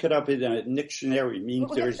 Well, look it up in a dictionary. It means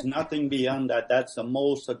there's nothing beyond that. That's the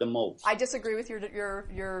most of the most. I disagree with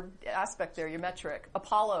your aspect there, your metric.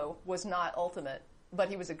 Apollo was not ultimate, but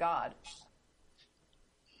he was a god.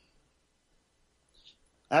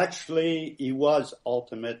 Actually, he was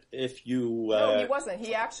ultimate. If you No, he wasn't.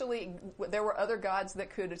 He actually, there were other gods that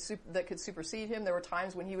could supersede him. There were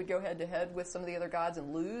times when he would go head to head with some of the other gods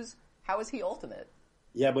and lose. How is he ultimate?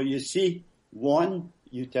 Yeah, but you see, one,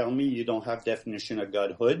 you tell me you don't have definition of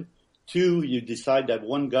godhood. Two, you decide that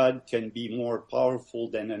one god can be more powerful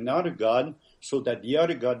than another god, so that the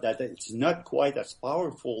other god that is not quite as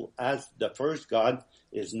powerful as the first god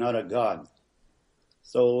is not a god.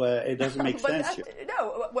 So it doesn't make sense.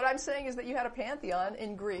 No, what I'm saying is that you had a pantheon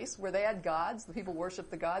in Greece where they had gods. The people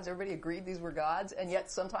worshipped the gods. Everybody agreed these were gods, and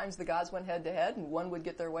yet sometimes the gods went head to head, and one would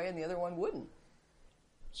get their way and the other one wouldn't.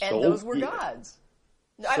 And those were gods.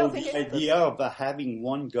 I don't think the idea of having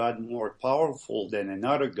one god more powerful than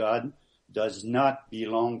another god does not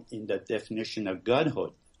belong in the definition of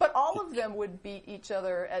godhood. But all of them would beat each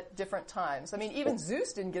other at different times. I mean, even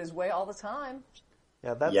Zeus didn't get his way all the time.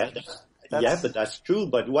 Yeah, but that's true.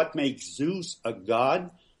 But what makes Zeus a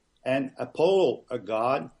god and Apollo a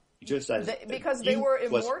god? Because they were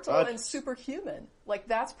immortal and superhuman. Like,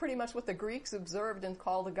 that's pretty much what the Greeks observed and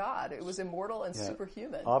called a god. It was immortal and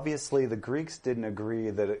superhuman. Obviously, the Greeks didn't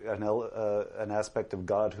agree that an aspect of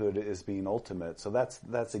godhood is being ultimate. So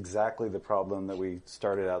that's exactly the problem that we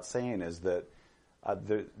started out saying, is that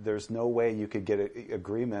there's no way you could get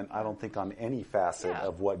agreement, I don't think, on any facet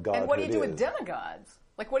of what godhood is. And what do you do with demigods?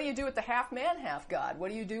 Like, what do you do with the half man, half god?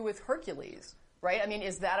 What do you do with Hercules? Right? I mean,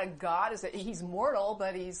 is that a god? He's mortal,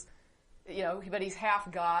 but he's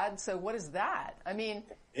half god. So what is that? I mean,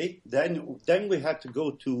 then we have to go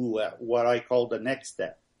to what I call the next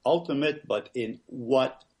step: ultimate, but in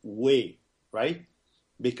what way? Right?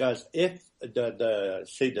 Because if the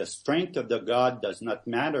strength of the god does not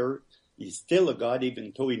matter, he's still a god,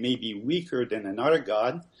 even though he may be weaker than another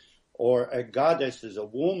god, or a goddess is a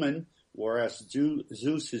woman, whereas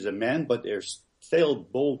Zeus is a man, but they're still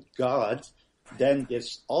both gods. Then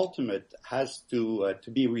this ultimate has to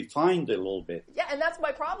be refined a little bit. Yeah, and that's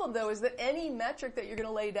my problem, though, is that any metric that you're going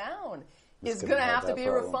to lay down is going to have to be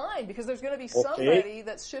refined, because there's going to be somebody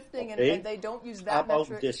that's shifting and they don't use that metric. How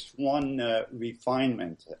about this one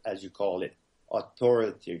refinement, as you call it,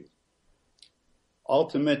 authority?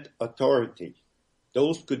 Ultimate authority.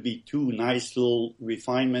 Those could be two nice little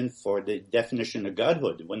refinements for the definition of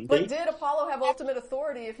godhood, wouldn't they? But did Apollo have ultimate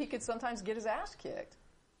authority if he could sometimes get his ass kicked?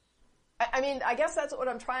 I mean, I guess that's what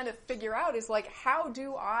I'm trying to figure out, is like, how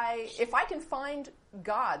do if I can find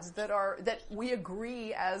gods that we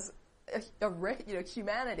agree as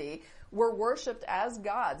humanity were worshipped as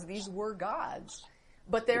gods, these were gods,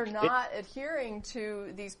 but they're not adhering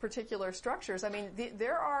to these particular structures. I mean,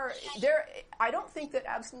 I don't think that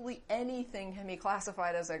absolutely anything can be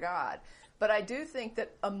classified as a god. But I do think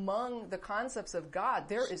that among the concepts of God,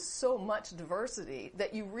 there is so much diversity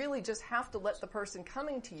that you really just have to let the person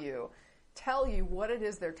coming to you tell you what it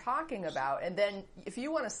is they're talking about. And then if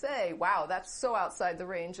you want to say, wow, that's so outside the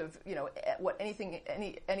range of, what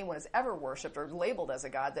anyone has ever worshipped or labeled as a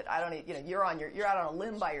god, that I don't, you're out on a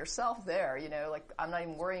limb by yourself there, like, I'm not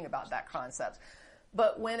even worrying about that concept.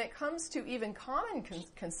 But when it comes to even common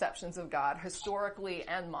conceptions of God, historically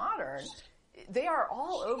and modern, they are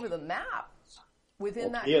all over the map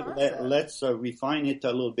within that concept. Let's refine it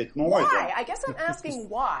a little bit more. Why? Then. I guess I'm asking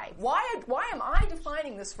why. Why am I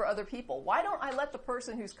defining this for other people? Why don't I let the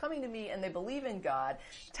person who's coming to me and they believe in God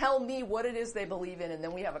tell me what it is they believe in, and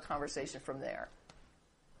then we have a conversation from there?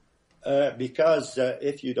 Because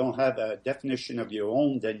if you don't have a definition of your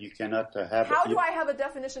own, then you cannot have... How do I have a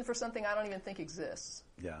definition for something I don't even think exists?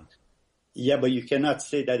 Yeah, but you cannot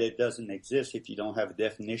say that it doesn't exist if you don't have a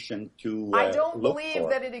definition to I don't look believe for.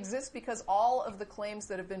 that it exists, because all of the claims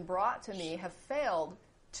that have been brought to me have failed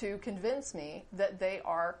to convince me that they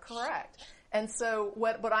are correct. And so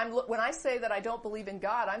when I say that I don't believe in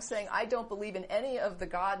God, I'm saying I don't believe in any of the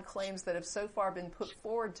God claims that have so far been put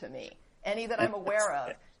forward to me, any that I'm aware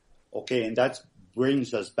of. Okay, and that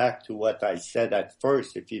brings us back to what I said at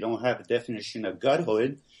first. If you don't have a definition of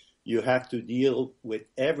godhood, you have to deal with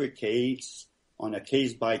every case on a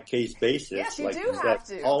case-by-case basis. Yes, you do have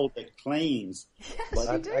to. All the claims. Yes,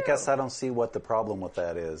 but you do. I guess I don't see what the problem with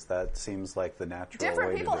that is. That seems like the natural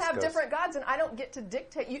Different way people to discuss. have different gods, and I don't get to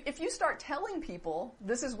dictate. If you start telling people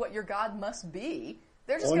this is what your God must be,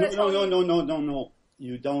 they're just going to tell you. No.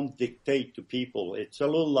 You don't dictate to people. It's a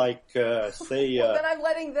little like, say... well, then I'm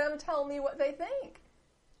letting them tell me what they think.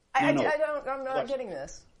 I'm not getting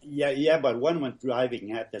this. Yeah, but when we're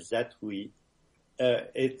driving at that,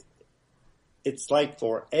 it's like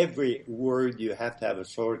for every word you have to have a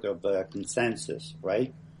sort of consensus,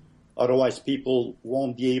 right? Otherwise, people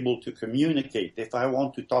won't be able to communicate. If I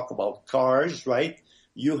want to talk about cars, right,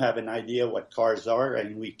 you have an idea what cars are,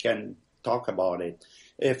 and we can talk about it.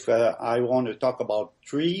 if I want to talk about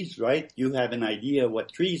trees, right, you have an idea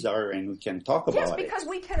what trees are and we can talk about it. Yes, because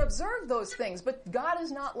we can observe those things, but God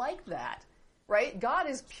is not like that, right? God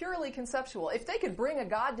is purely conceptual. If they could bring a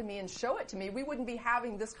God to me and show it to me, we wouldn't be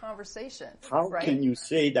having this conversation. How right? can you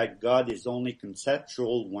say that God is only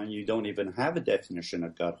conceptual when you don't even have a definition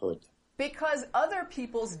of Godhood? Because other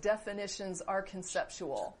people's definitions are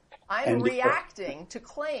conceptual. I'm reacting to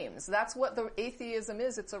claims. That's what the atheism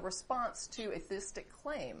is. It's a response to a theistic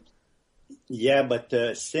claim. Yeah, but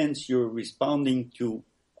since you're responding to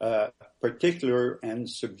particular and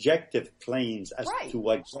subjective claims as to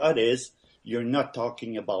what God is, you're not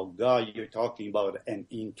talking about God. You're talking about an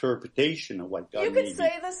interpretation of what God is. You could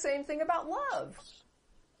say the same thing about love.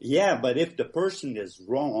 Yeah, but if the person is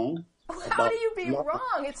wrong... How do you be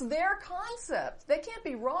wrong? It's their concept. They can't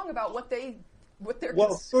be wrong about what their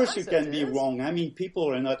Well, of course you can be wrong. I mean,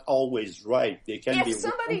 people are not always right. They can be If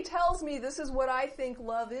somebody wrong. tells me this is what I think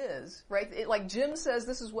love is, right? Like Jim says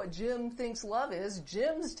this is what Jim thinks love is,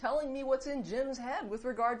 Jim's telling me what's in Jim's head with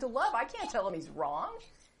regard to love. I can't tell him he's wrong.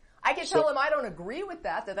 I can tell him I don't agree with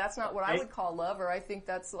that's not what I would call love, or I think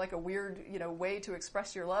that's like a weird, way to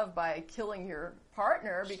express your love by killing your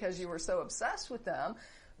partner because you were so obsessed with them.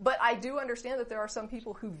 But I do understand that there are some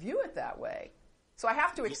people who view it that way. So I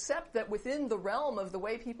have to accept that within the realm of the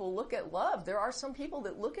way people look at love, there are some people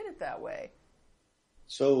that look at it that way.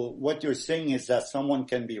 So what you're saying is that someone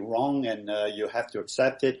can be wrong and you have to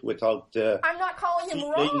accept it without... I'm not calling him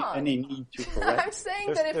wrong. Any need to correct. I'm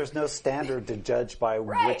saying that there's no standard to judge by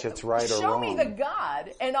which it's right or Show wrong. me the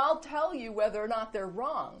God, and I'll tell you whether or not they're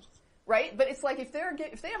wrong. Right? But it's like if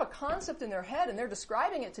they have a concept in their head and they're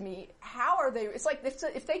describing it to me, how are they... It's like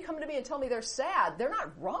if they come to me and tell me they're sad, they're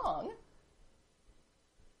not wrong.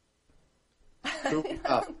 I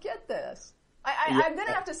don't get this. I'm going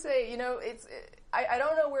to have to say, I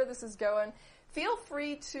don't know where this is going. Feel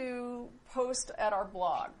free to post at our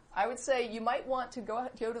blog. I would say you might want to go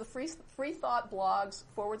to the Free Thought Blogs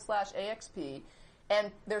 /AXP, and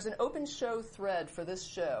there's an open show thread for this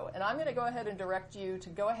show. And I'm going to go ahead and direct you to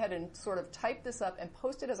go ahead and sort of type this up and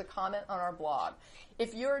post it as a comment on our blog.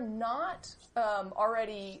 If you're not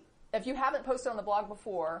if you haven't posted on the blog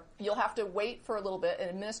before, you'll have to wait for a little bit. An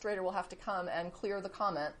administrator will have to come and clear the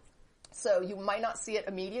comment. So you might not see it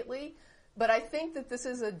immediately. But I think that this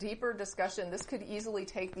is a deeper discussion. This could easily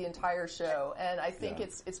take the entire show, and I think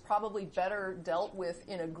it's probably better dealt with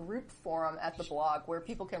in a group forum at the blog where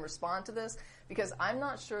people can respond to this, because I'm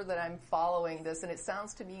not sure that I'm following this, and it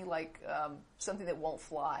sounds to me like something that won't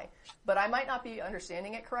fly. But I might not be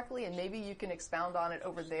understanding it correctly, and maybe you can expound on it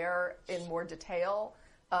over there in more detail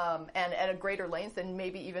and at a greater length, and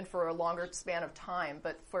maybe even for a longer span of time.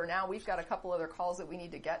 But for now, we've got a couple other calls that we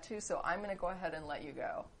need to get to, so I'm going to go ahead and let you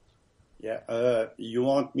go. Yeah, you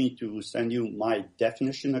want me to send you my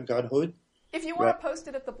definition of Godhood? If you want to post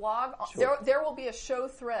it at the blog, there will be a show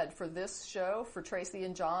thread for this show for Tracie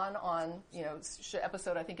and John on,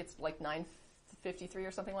 episode, I think it's like 953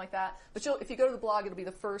 or something like that. But if you go to the blog, it'll be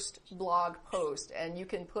the first blog post, and you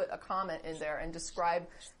can put a comment in there and describe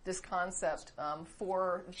this concept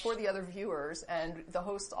for the other viewers, and the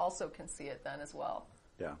host also can see it then as well.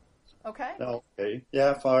 Yeah. Okay? Okay.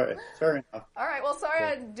 Yeah, fair enough. All right. Well, sorry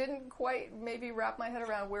I didn't quite maybe wrap my head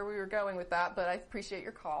around where we were going with that, but I appreciate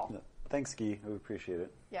your call. Yeah. Thanks, Guy. We appreciate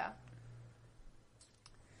it. Yeah.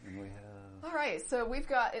 And we have... All right. So we've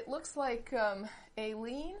got, it looks like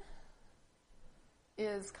Aileen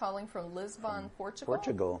is calling from Lisbon, Portugal.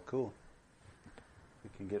 Portugal. Cool. We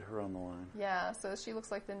can get her on the line. Yeah. So she looks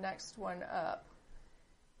like the next one up.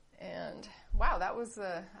 And, wow, that was,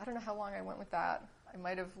 I don't know how long I went with that. I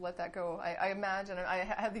might have let that go. I imagine I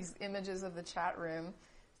have these images of the chat room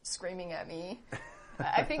screaming at me.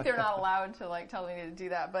 I think they're not allowed to tell me to do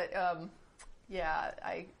that, but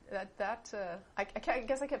I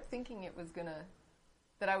guess I kept thinking it was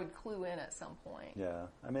that I would clue in at some point. Yeah,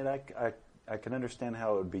 I mean, I can understand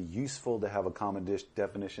how it would be useful to have a common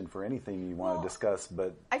definition for anything you want to discuss,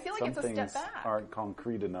 but I feel like some it's a things step back. aren't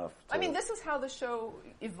concrete enough. I mean, this is how the show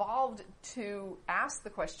evolved to ask the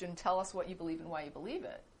question, tell us what you believe and why you believe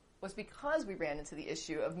it, was because we ran into the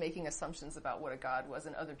issue of making assumptions about what a God was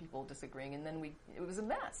and other people disagreeing, and then it was a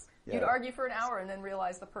mess. Yeah. You'd argue for an hour and then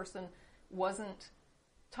realize the person wasn't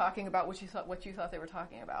talking about what you thought they were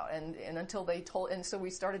talking about, and until they told, and so we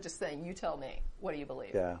started just saying, you tell me, what do you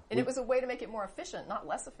believe? Yeah. And it was a way to make it more efficient, not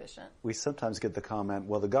less efficient. We sometimes get the comment,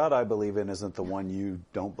 well, the God I believe in isn't the one you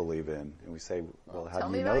don't believe in. And we say, well, how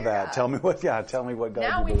do you know that? God. Tell me what God you believe in.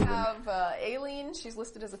 Now we have Aileen. She's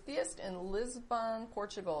listed as a theist in Lisbon,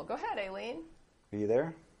 Portugal. Go ahead, Aileen. Are you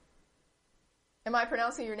there? Am I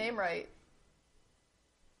pronouncing your name right?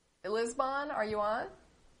 Lisbon, are you on?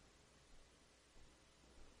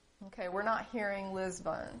 Okay, we're not hearing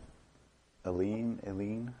Lisbon.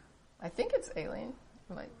 Aileen? I think it's Aileen.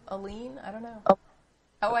 Aline? I don't know.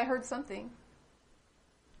 Oh, I heard something.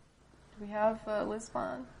 Do we have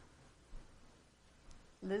Lisbon?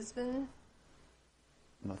 Lisbon?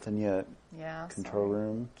 Nothing yet. Yeah. Control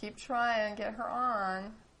room. Keep trying. Get her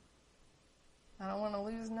on. I don't want to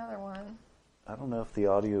lose another one. I don't know if the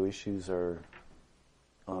audio issues are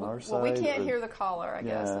on our side. Well, we can't hear the caller, I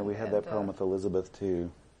guess. Yeah, we had that problem with Elizabeth,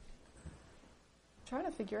 too. Trying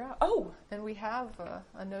to figure out. Oh, and we have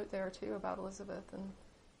a note there, too, about Elizabeth. And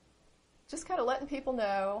just kind of letting people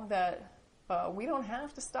know that we don't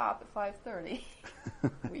have to stop at 5:30.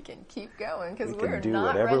 We can keep going because we're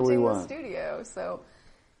not renting the studio. So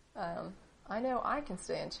I know I can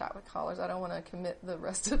stay and chat with callers. I don't want to commit the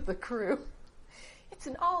rest of the crew. It's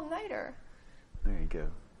an all-nighter. There you go.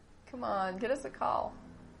 Come on, get us a call.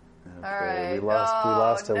 Okay, all right. We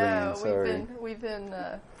lost Aileen. No, sorry. We've been.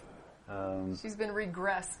 She's been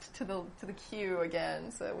regressed to the queue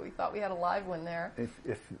again. So we thought we had a live one there.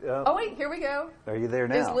 Oh wait, here we go. Are you there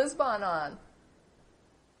now? Is Lisbon on?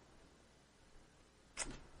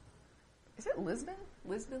 Is it Lisbon?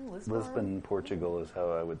 Lisbon? Lisbon, Portugal is how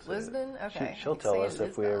I would say Lisbon? it. Okay. She'll tell us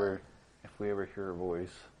if we ever hear her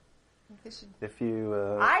voice.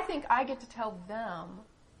 I think I get to tell them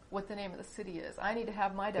what the name of the city is. I need to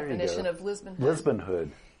have my definition of Lisbonhood. Lisbonhood.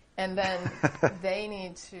 And then they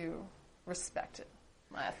need to respect it,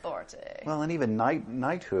 my authority. Well, and even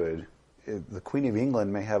knighthood, the Queen of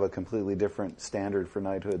England may have a completely different standard for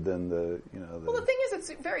knighthood than Well, the thing is,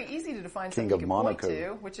 it's very easy to define something you can point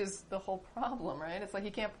to, which is the whole problem, right? It's like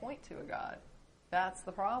you can't point to a god. That's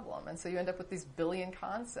the problem, and so you end up with these billion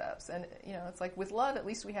concepts. And it's like with love, at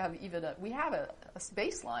least we have a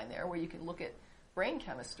baseline there where you can look at brain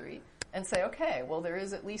chemistry and say, okay, well, there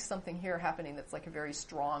is at least something here happening that's like a very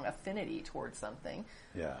strong affinity towards something.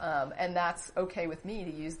 Yeah. And that's okay with me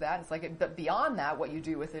to use that. It's like, but beyond that, what you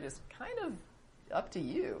do with it is kind of up to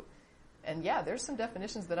you. And yeah, there's some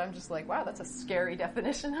definitions that I'm just like, wow, that's a scary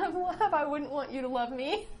definition of love. I wouldn't want you to love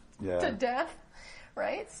me to death.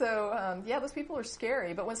 Right? So, those people are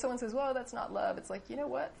scary. But when someone says, well, that's not love, it's like, you know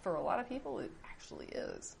what? For a lot of people, it actually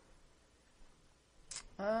is.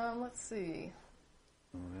 Let's see.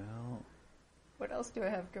 Well, what else do I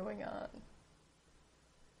have going on?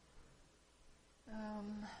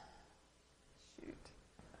 Shoot.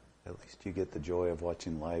 At least you get the joy of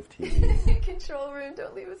watching live TV. Control room,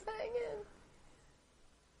 don't leave us hanging.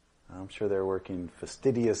 I'm sure they're working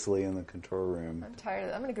fastidiously in the control room. I'm tired of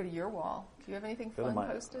that. I'm going to go to your wall. Do you have anything fun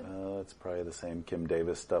posted? It's probably the same Kim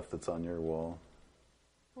Davis stuff that's on your wall.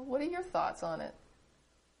 Well, what are your thoughts on it?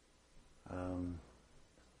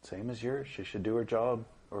 Same as yours. She should do her job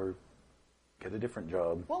or get a different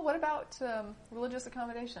job. Well, what about religious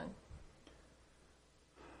accommodation?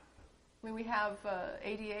 I mean, we have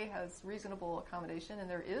ADA has reasonable accommodation, and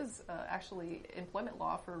there is actually employment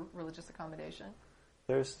law for religious accommodation.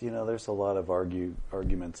 There's a lot of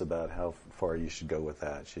arguments about how far you should go with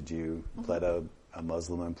that. Should you let a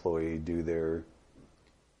Muslim employee do their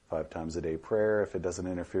 5 times a day prayer if it doesn't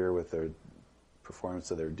interfere with their performance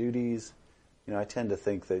of their duties? I tend to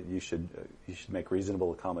think that you should make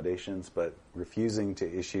reasonable accommodations, but refusing to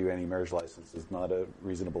issue any marriage license is not a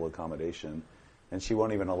reasonable accommodation. And she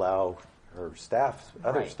won't even allow her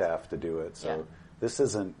other staff to do it. So this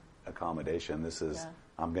isn't accommodation. This is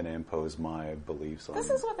I'm going to impose my beliefs on everybody else.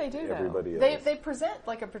 This is what they do, though. They present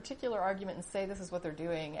like a particular argument and say this is what they're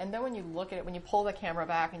doing. And then when you look at it, when you pull the camera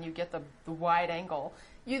back and you get the wide angle,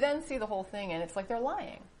 you then see the whole thing, and it's like they're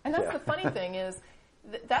lying. And that's the funny thing is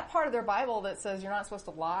that part of their Bible that says you're not supposed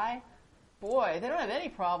to lie, boy, they don't have any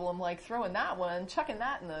problem like throwing that one, chucking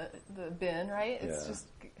that in the bin, right? It's just,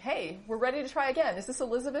 hey, we're ready to try again. Is this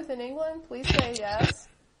Elizabeth in England? Please say yes.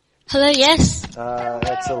 Hello, yes. Hello,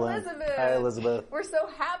 excellent. Elizabeth. Hi, Elizabeth. We're so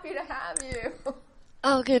happy to have you.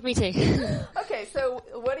 Oh, good, me too. Okay, so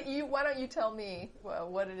why don't you tell me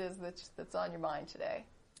what it is that's on your mind today?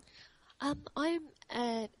 I'm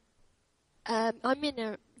in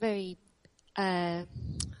a very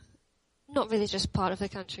not religious part of the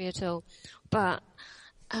country at all, but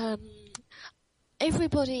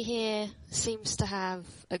everybody here seems to have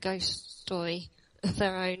a ghost story of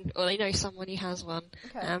their own, or they know someone who has one.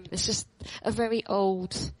 Okay. It's just a very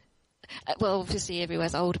old, well, obviously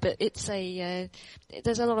everywhere's old, but it's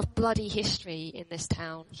there's a lot of bloody history in this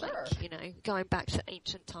town. Sure. Like, going back to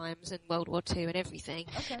ancient times and World War II and everything.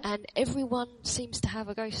 Okay. And everyone seems to have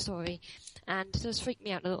a ghost story. And it does freak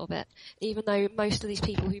me out a little bit, even though most of these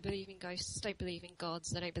people who believe in ghosts don't believe in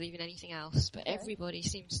gods, they don't believe in anything else, but everybody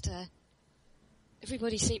seems to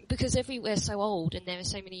everybody seems, because everywhere's so old and there are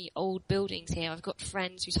so many old buildings here. I've got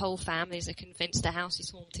friends whose whole families are convinced the house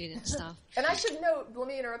is haunted and stuff. And I should note, let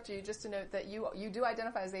me interrupt you just to note that you do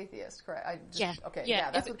identify as atheist, correct? Okay.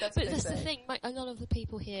 Yeah. That's what but they that's say. the thing. A lot of the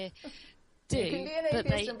people here do. You can be an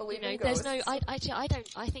atheist and believe in ghosts.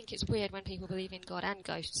 I think it's weird when people believe in God and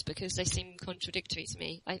ghosts because they seem contradictory to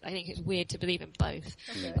me. I think it's weird to believe in both.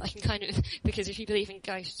 Okay. I can kind of, because if you believe in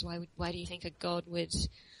ghosts, why do you think a God would,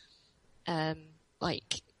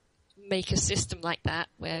 make a system like that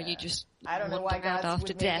where you just I don't know why God God after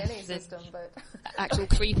would death make any system, but actual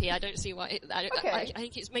creepy. I don't see why. Okay. I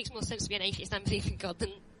think it makes more sense to be an atheist and believe in God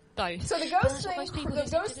than both. so the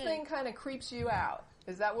ghost thing kind of creeps you out.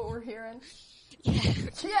 Is that what we're hearing? Yeah.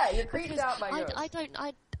 Yeah, you're creeped out by ghosts.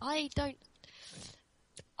 I don't.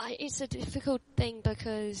 It's a difficult thing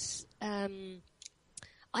because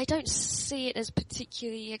I don't see it as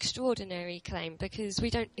particularly extraordinary claim because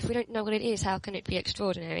if we don't know what it is, how can it be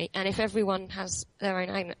extraordinary? And if everyone has their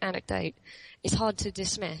own anecdote, it's hard to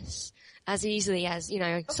dismiss as easily as,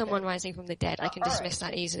 someone rising from the dead. I can dismiss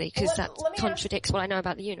that easily because that contradicts what I know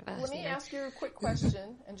about the universe. Let me ask you a quick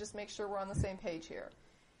question and just make sure we're on the same page here.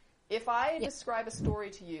 If I describe a story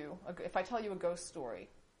to you, if I tell you a ghost story,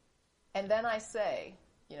 and then I say,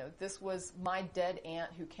 this was my dead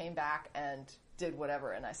aunt who came back and did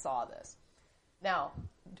whatever, and I saw this. Now,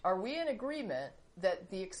 are we in agreement that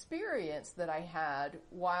the experience that I had,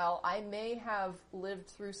 while I may have lived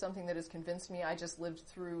through something that has convinced me I just lived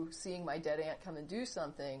through seeing my dead aunt come and do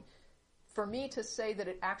something, for me to say that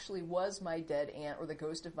it actually was my dead aunt or the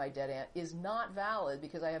ghost of my dead aunt is not valid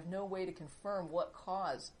because I have no way to confirm what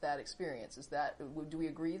caused that experience. Do we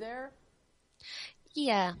agree there?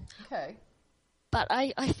 Yeah. Okay. But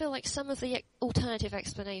I feel like some of the alternative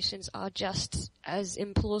explanations are just as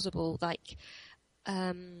implausible. Like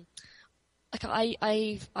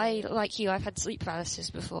I like you, I've had sleep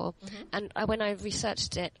paralysis before, and when I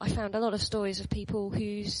researched it, I found a lot of stories of people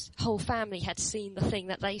whose whole family had seen the thing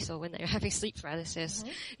that they saw when they were having sleep paralysis.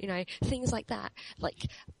 Things like that, like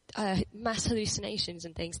mass hallucinations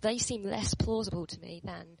and things. They seem less plausible to me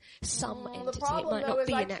than some entity. It might not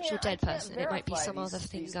be an actual dead person. It might be some other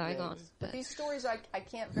thing going on. But these stories I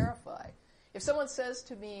can't verify. If someone says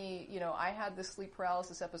to me, I had this sleep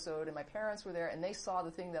paralysis episode and my parents were there and they saw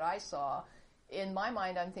the thing that I saw, in my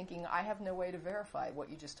mind I'm thinking, I have no way to verify what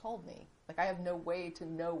you just told me. Like, I have no way to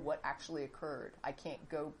know what actually occurred. I can't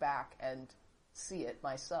go back and see it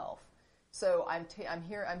myself. So I'm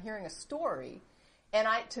hearing a story, and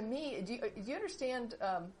do you understand,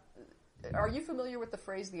 are you familiar with the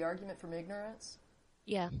phrase, the argument from ignorance?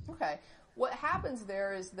 Yeah. Okay. What happens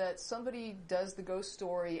there is that somebody does the ghost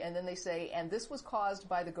story and then they say, and this was caused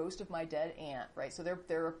by the ghost of my dead aunt, right? So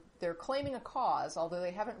they're claiming a cause, although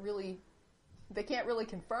they can't really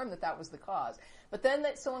confirm that was the cause. But then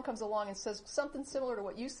someone comes along and says something similar to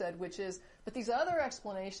what you said, which is, but these other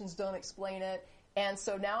explanations don't explain it, and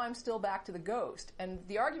so now I'm still back to the ghost. And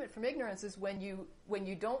the argument from ignorance is when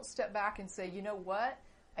you don't step back and say, you know what,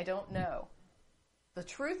 I don't know. The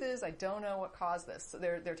truth is, I don't know what caused this. So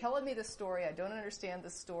they're telling me this story. I don't understand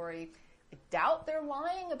this story. I doubt they're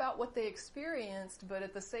lying about what they experienced, but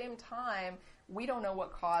at the same time, we don't know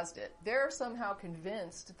what caused it. They're somehow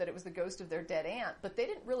convinced that it was the ghost of their dead aunt, but they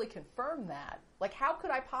didn't really confirm that. Like, how could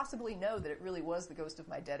I possibly know that it really was the ghost of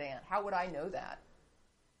my dead aunt? How would I know that?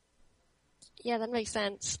 Yeah, that makes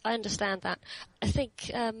sense. I understand that. I think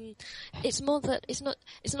it's more that it's not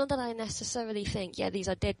that I necessarily think, these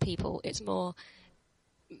are dead people. It's more,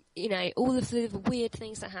 all of the weird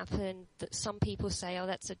things that happen that some people say, oh,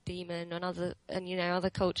 that's a demon, and other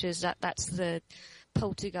cultures that's the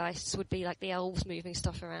poltergeists would be like the elves moving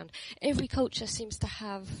stuff around. Every culture seems to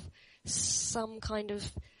have some kind of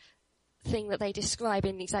thing that they describe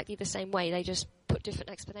in exactly the same way. They just put different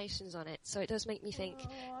explanations on it. So it does make me think,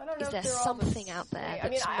 is there something out there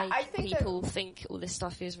that makes people think all this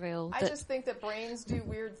stuff is real? I just think that brains do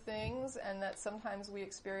weird things and that sometimes we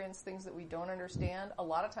experience things that we don't understand. A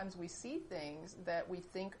lot of times we see things that we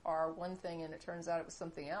think are one thing and it turns out it was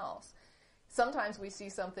something else. Sometimes we see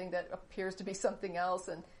something that appears to be something else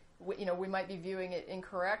and we might be viewing it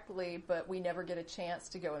incorrectly, but we never get a chance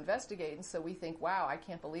to go investigate, and so we think, wow, I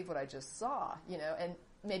can't believe what I just saw, and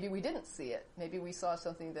maybe we didn't see it. Maybe we saw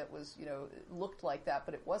something that was, looked like that,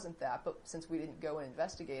 but it wasn't that, but since we didn't go and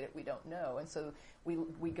investigate it, we don't know, and so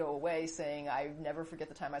we go away saying, I never forget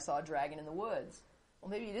the time I saw a dragon in the woods.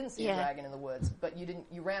 Well, maybe you didn't see a dragon in the woods, but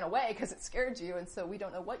you ran away because it scared you, and so we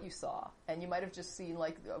don't know what you saw, and you might have just seen,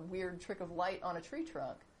 like, a weird trick of light on a tree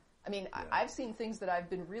trunk. I mean, I've seen things that I've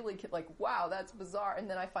been really like, wow, that's bizarre, and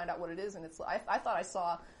then I find out what it is, and it's I thought I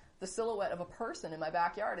saw the silhouette of a person in my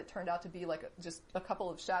backyard. It turned out to be like just a couple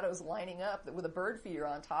of shadows lining up with a bird feeder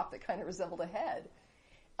on top that kind of resembled a head.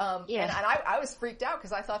 And I was freaked out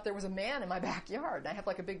because I thought there was a man in my backyard, and I have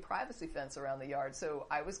like a big privacy fence around the yard, so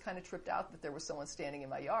I was kind of tripped out that there was someone standing in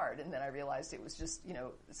my yard, and then I realized it was just,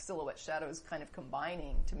 silhouette shadows kind of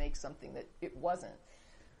combining to make something that it wasn't.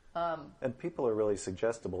 And people are really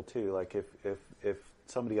suggestible too. Like if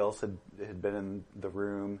somebody else had been in the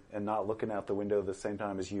room and not looking out the window at the same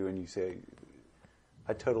time as you, and you say,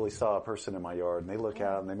 I totally saw a person in my yard, and they look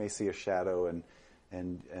out and they may see a shadow and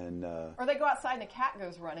or they go outside and a cat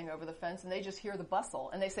goes running over the fence and they just hear the bustle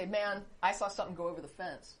and they say, "Man, I saw something go over the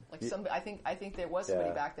fence." Like somebody, I think there was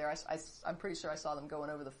somebody back there. I'm pretty sure I saw them going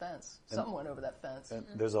over the fence. Something went over that fence.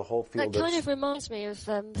 There's a whole field. That kind of reminds me of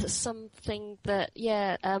something that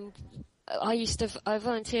I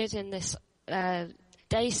volunteered in this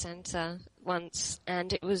day centre once,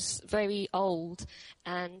 and it was very old,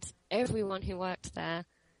 and everyone who worked there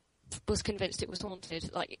was convinced it was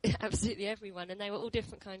haunted, like absolutely everyone, and they were all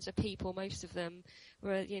different kinds of people. Most of them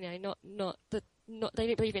were, they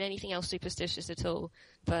didn't believe in anything else superstitious at all,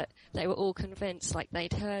 but they were all convinced, like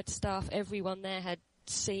they'd heard stuff. Everyone there had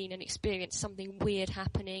seen and experienced something weird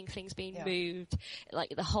happening, things being moved,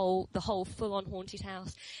 like the whole full-on haunted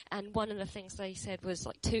house. And one of the things they said was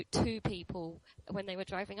like two people, when they were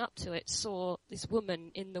driving up to it, saw this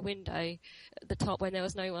woman in the window at the top when there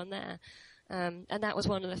was no one there. And that was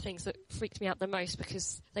one of the things that freaked me out the most,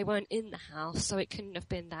 because they weren't in the house, so it couldn't have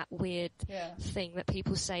been that weird thing that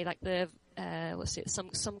people say, like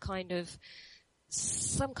some kind of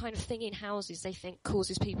thing in houses they think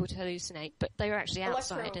causes people to hallucinate, but they were actually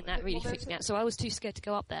outside, and that really freaked me out. So I was too scared to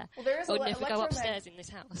go up there. Well, there is I would never go upstairs in this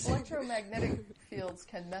house. Electromagnetic fields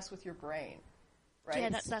can mess with your brain, right?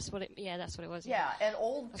 Yeah, that's what it was. Yeah, and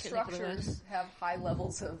old structures have high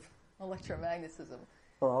levels of electromagnetism.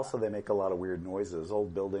 Well, also they make a lot of weird noises.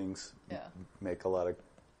 Old buildings make a lot of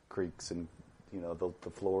creaks, and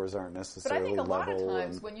the floors aren't necessarily level. But I think a lot of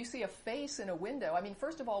times when you see a face in a window, I mean,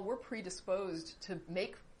 first of all, we're predisposed to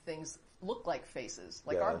make things look like faces.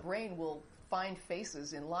 Like our brain will find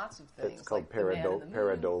faces in lots of things. It's called like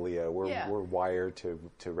pareidolia. We're wired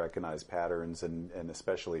to recognize patterns and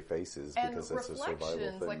especially faces, because that's a survival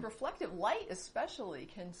thing. Like reflective light especially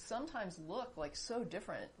can sometimes look like so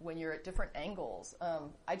different when you're at different angles.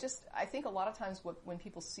 I think a lot of times when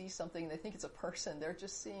people see something and they think it's a person, they're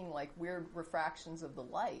just seeing like weird refractions of the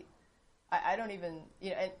light. I don't even,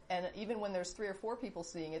 and even when there's 3 or 4 people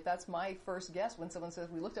seeing it, that's my first guess. When someone says,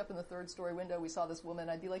 we looked up in the 3rd story window, we saw this woman,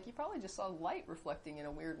 I'd be like, you probably just saw light reflecting in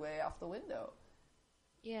a weird way off the window.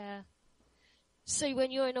 Yeah. So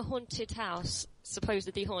when you're in a haunted house,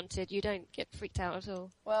 supposedly haunted, you don't get freaked out at all?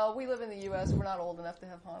 Well, we live in the U.S. We're not old enough to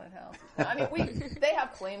have haunted houses. I mean, they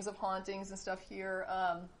have claims of hauntings and stuff here.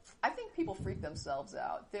 I think people freak themselves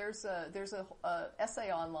out. There's a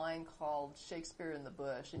essay online called Shakespeare in the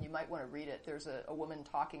Bush, and you might want to read it. There's a woman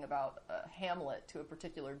talking about Hamlet to a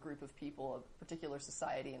particular group of people, a particular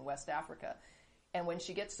society in West Africa. And when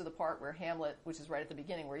she gets to the part where Hamlet, which is right at the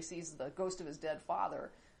beginning, where he sees the ghost of his dead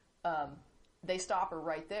father, they stop her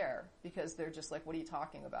right there because they're just like, what are you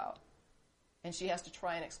talking about? And she has to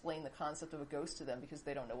try and explain the concept of a ghost to them because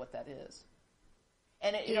they don't know what that is.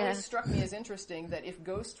 And it always struck me as interesting that if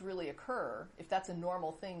ghosts really occur, if that's a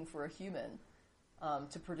normal thing for a human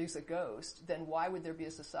to produce a ghost, then why would there be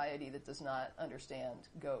a society that does not understand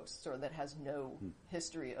ghosts or that has no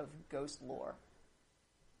history of ghost lore?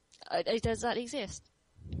 Does that exist?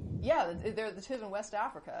 Yeah, they're the Tiv in West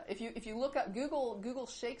Africa. If you look up Google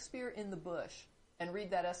Shakespeare in the Bush and read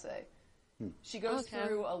that essay, she goes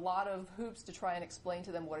through a lot of hoops to try and explain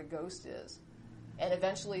to them what a ghost is. And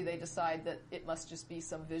eventually they decide that it must just be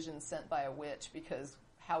some vision sent by a witch, because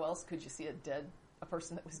how else could you see a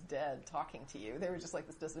person that was dead talking to you? They were just like,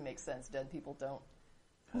 this doesn't make sense. Dead people don't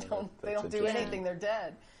do anything. They're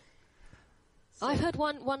dead. So. I've heard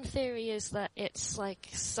one theory is that it's like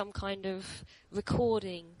some kind of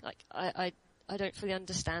recording. Like I don't fully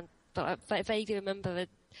understand, but I vaguely remember that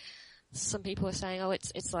some people were saying,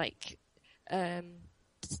 it's like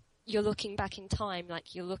you're looking back in time,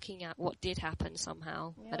 like you're looking at what did happen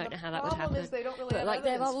somehow. Yeah, I don't know how that would happen. Is they don't really but have like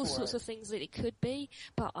there are all for sorts it. of things that it could be,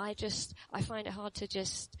 but I find it hard to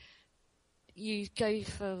just you go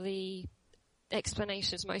for the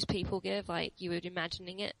explanations most people give, like you would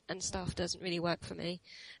imagining it and stuff, doesn't really work for me.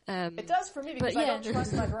 It does for me because I don't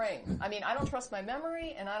trust my brain. I mean, I don't trust my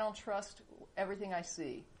memory and I don't trust everything I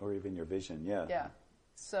see. Or even your vision, yeah. Yeah.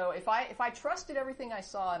 So if I trusted everything I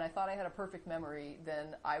saw and I thought I had a perfect memory,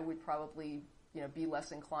 then I would probably, be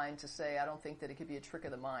less inclined to say I don't think that it could be a trick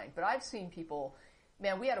of the mind. But I've seen people,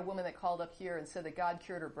 Man, we had a woman that called up here and said that God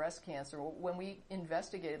cured her breast cancer. When we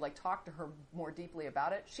investigated, talked to her more deeply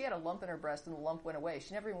about it, she had a lump in her breast and the lump went away.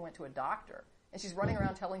 She never even went to a doctor. And she's running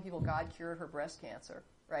around telling people God cured her breast cancer,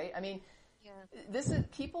 right? I mean,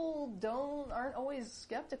 people aren't always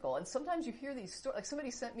skeptical. And sometimes you hear these stories. Like somebody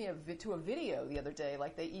sent me a video the other day,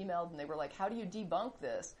 they emailed and they were like, how do you debunk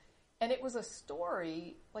this? And it was a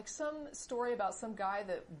story, some story about some guy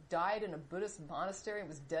that died in a Buddhist monastery and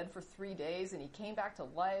was dead for 3 days, and he came back to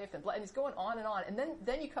life, and he's going on and on. And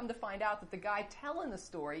then you come to find out that the guy telling the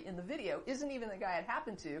story in the video isn't even the guy it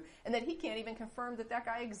happened to, and that he can't even confirm that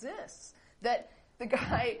guy exists. That the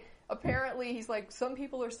guy, apparently, he's some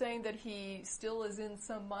people are saying that he still is in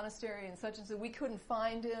some monastery and such, we couldn't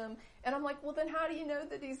find him. And I'm like, well, then how do you know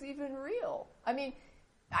that he's even real? I mean,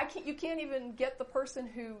 you can't even get the person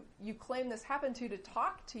who you claim this happened to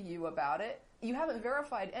talk to you about it. You haven't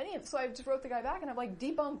verified any of it. So I just wrote the guy back and I'm like,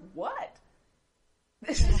 debunk what?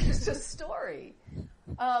 This is just a story.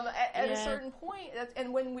 At a certain point,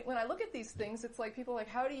 and when I look at these things, it's people are like,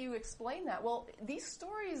 how do you explain that? Well, these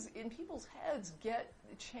stories in people's heads get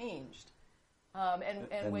changed.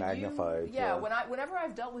 And when magnified. Whenever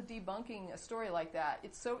I've dealt with debunking a story like that,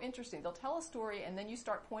 it's so interesting. They'll tell a story and then you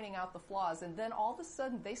start pointing out the flaws, and then all of a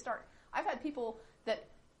sudden I've had people that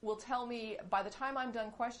will tell me by the time I'm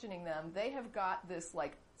done questioning them, they have got this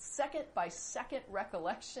second by second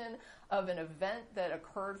recollection of an event that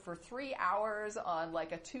occurred for 3 hours on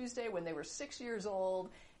a Tuesday when they were 6 years old.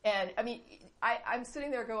 And I mean, I'm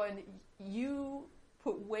sitting there going, you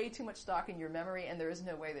put way too much stock in your memory, and there is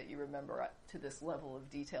no way that you remember to this level of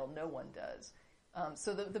detail. No one does.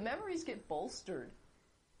 So the memories get bolstered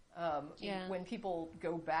when people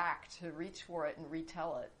go back to reach for it and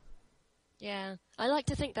retell it. Yeah, I like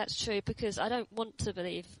to think that's true because I don't want to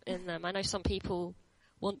believe in them. I know some people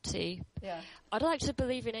want to. Yeah. I'd like to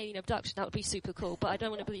believe in alien abduction. That would be super cool, but I don't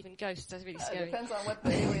want to believe in ghosts. That's really scary. It depends on what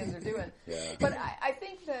the aliens are doing. Yeah. But I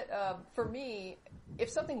think that for me, if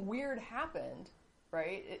something weird happened,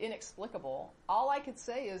 right, inexplicable, all I could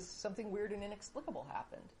say is something weird and inexplicable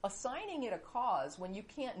happened. Assigning it a cause when you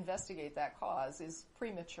can't investigate that cause is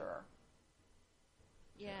premature.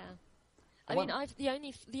 Yeah. I mean, the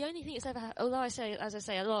only thing it's ever had, although as I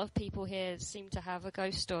say, a lot of people here seem to have a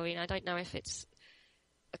ghost story, and I don't know if it's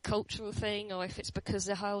a cultural thing or if it's because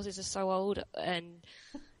the houses are so old. And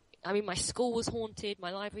I mean, my school was haunted,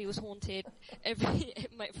 my library was haunted,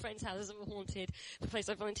 my friends' houses were haunted, the place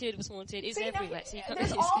I volunteered was haunted. It's everywhere. So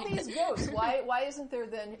there's all these ghosts. Why isn't there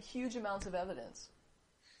then huge amounts of evidence?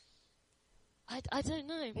 I don't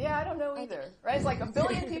know. Yeah, I don't know either. Right? It's a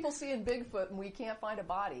billion people seeing Bigfoot and we can't find a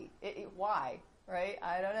body. Why? Right?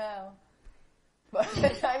 I don't know.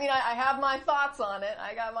 But I mean, I have my thoughts on it.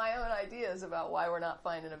 I got my own ideas about why we're not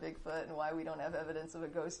finding a Bigfoot and why we don't have evidence of a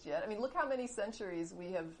ghost yet. I mean, look how many centuries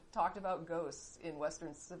we have talked about ghosts in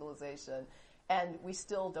Western civilization, and we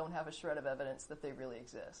still don't have a shred of evidence that they really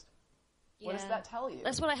exist. What does that tell you?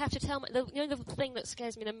 That's what I have to tell the thing that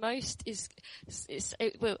scares me the most is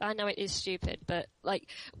well, I know it is stupid, but I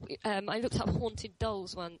looked up haunted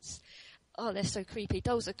dolls once. Oh, they're so creepy.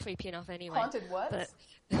 Dolls are creepy enough anyway. Haunted what? But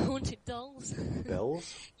haunted dolls.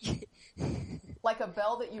 Bells? Like a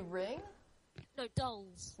bell that you ring? No,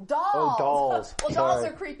 dolls. Dolls! Oh, dolls. Well, dolls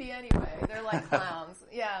are creepy anyway. They're like clowns.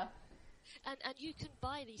 Yeah. And you can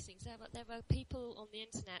buy these things. There are people on the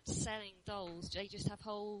internet selling dolls. They just have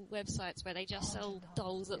whole websites where they just sell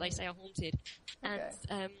dolls that they say are haunted. Okay.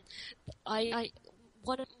 And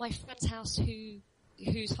one of my friend's house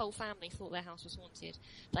whose whole family thought their house was haunted,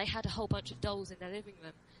 they had a whole bunch of dolls in their living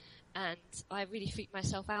room. And I really freaked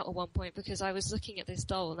myself out at one point because I was looking at this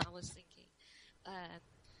doll and I was thinking,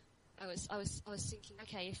 I was thinking,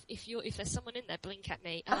 okay, if there's someone in there, blink at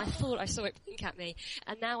me. And I thought I saw it blink at me.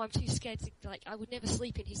 And now I'm too scared to, I would never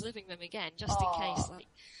sleep in his living room again, just in case,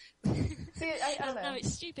 See, I don't know. No,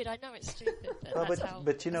 it's stupid. I know it's stupid. But,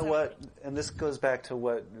 but you know what? And this goes back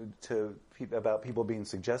to about people being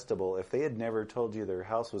suggestible. If they had never told you their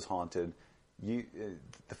house was haunted,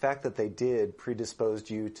 the fact that they did predisposed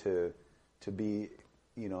you to be,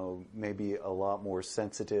 maybe a lot more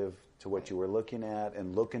sensitive to what you were looking at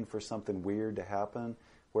and looking for something weird to happen.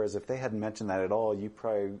 Whereas if they hadn't mentioned that at all, you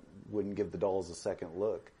probably wouldn't give the dolls a second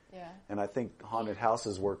look. Yeah. And I think haunted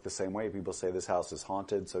houses work the same way. People say this house is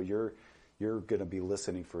haunted, so you're going to be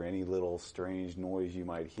listening for any little strange noise you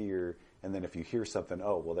might hear. And then if you hear something,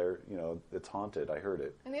 it's haunted. I heard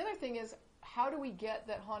it. And the other thing is, how do we get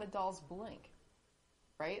that haunted dolls blink?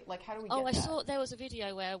 Right? How do we get that? I saw there was a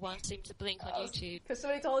video where one seemed to blink on YouTube. Because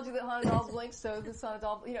somebody told you that haunted dolls blink, so this haunted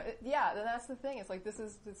doll, then that's the thing. It's this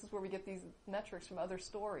is where we get these metrics from other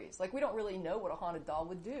stories. We don't really know what a haunted doll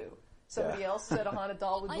would do. Somebody else said a haunted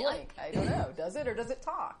doll would blink. I don't know. Does it, or does it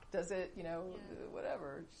talk? Does it,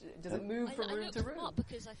 whatever? Does it move from room to room? Up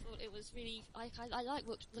because I thought it was really. I like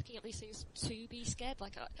looking at these things to be scared,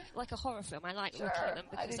 like a horror film. I like looking at them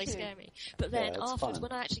because they scare me. But then afterwards,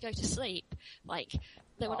 when I actually go to sleep, when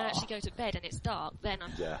I actually go to bed and it's dark, then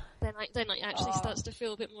it actually starts to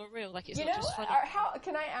feel a bit more real. Like it's not just funny.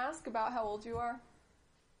 Can I ask about how old you are?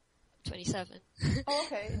 27. Oh,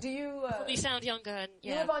 okay. Do you probably sound younger? And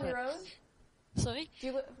you live on your own? Sorry? Do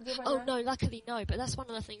you live on your own? No, luckily no. But that's one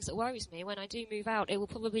of the things that worries me. When I do move out, it will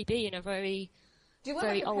probably be in a very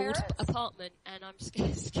old apartment, and I'm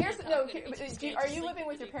scared. Are you living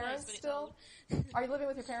with your parents still? Are you living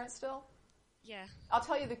with your parents still? Yeah. I'll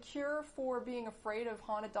tell you, the cure for being afraid of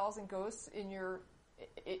haunted dolls and ghosts in your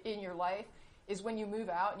life is when you move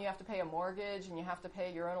out and you have to pay a mortgage and you have to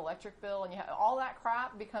pay your own electric bill and all that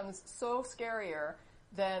crap becomes so scarier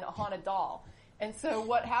than a haunted doll. And so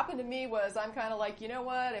what happened to me was I'm kind of like, you know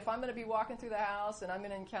what, if I'm going to be walking through the house and I'm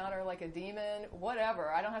going to encounter like a demon,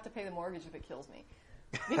 whatever, I don't have to pay the mortgage if it kills me.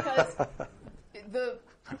 Because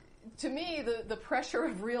to me, the pressure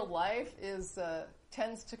of real life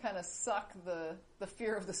tends to kind of suck the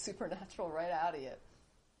fear of the supernatural right out of you.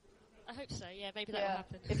 I hope so. Yeah, maybe that will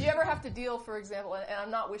happen. If you ever have to deal, for example, and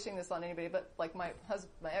I'm not wishing this on anybody, but like my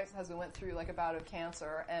ex-husband went through like a bout of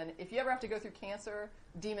cancer, and if you ever have to go through cancer,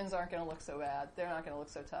 demons aren't going to look so bad. They're not going to look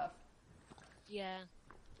so tough. Yeah.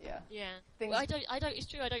 Yeah. Yeah. Well, it's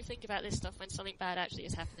true. I don't think about this stuff when something bad actually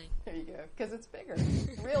is happening. There you go. Because it's bigger.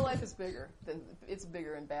 Real life is bigger. It's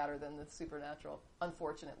bigger and badder than the supernatural,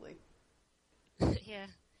 unfortunately. Yeah.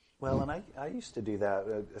 Well, and I used to do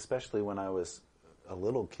that, especially when I was a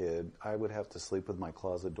little kid. I would have to sleep with my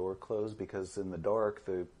closet door closed because in the dark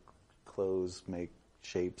the clothes make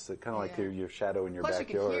shapes that kind of like your shadow in your backyard.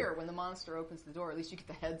 Plus you can hear when the monster opens the door. At least you get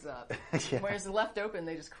the heads up. Whereas left open,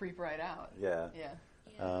 they just creep right out. Yeah.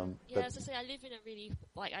 As I say, I live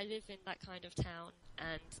in that kind of town,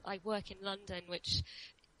 and I work in London, which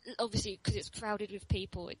obviously because it's crowded with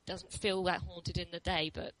people, it doesn't feel that haunted in the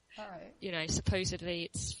day, but supposedly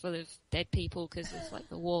it's full of dead people because of like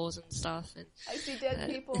the wars and stuff. And I see dead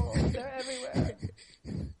people; they're everywhere.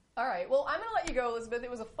 All right, well, I'm going to let you go, Elizabeth. It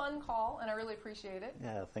was a fun call, and I really appreciate it.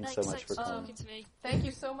 Yeah, thanks so much for talking to me. Thank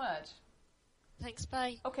you so much. Thanks,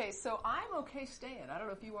 bye. Okay, so I'm okay staying. I don't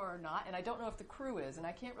know if you are or not, and I don't know if the crew is, and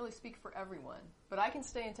I can't really speak for everyone, but I can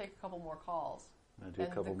stay and take a couple more calls. The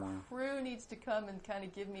crew needs to come and kind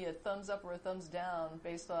of give me a thumbs up or a thumbs down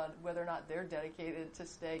based on whether or not they're dedicated to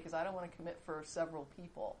stay, because I don't want to commit for several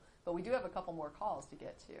people. But we do have a couple more calls to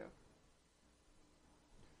get to.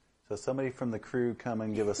 So somebody from the crew come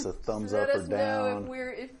and give us a thumbs up or down. Let us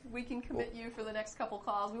know if we can commit you for the next couple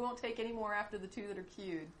calls. We won't take any more after the two that are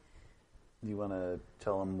queued. You want to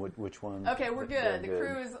tell them which one? Okay, we're good. The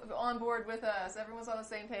crew is on board with us. Everyone's on the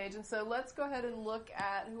same page. And so let's go ahead and look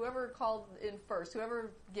at whoever called in first,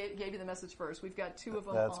 whoever gave you the message first. We've got two of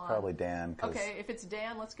them That's probably Dan. Okay, if it's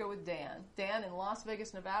Dan, let's go with Dan. Dan in Las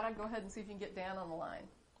Vegas, Nevada. Go ahead and see if you can get Dan on the line.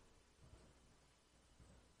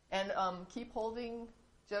 And keep holding,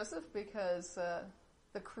 Joseph, because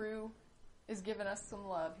the crew is giving us some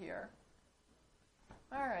love here.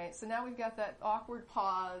 All right, so now we've got that awkward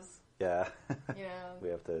pause. Yeah. You know, we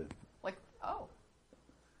have to... Well,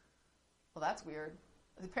 that's weird.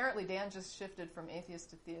 Apparently Dan just shifted from atheist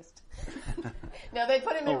to theist. No, they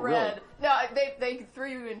put him in red. Really? No, they threw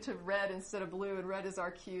you into red instead of blue, and red is our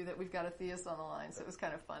cue that we've got a theist on the line, so it was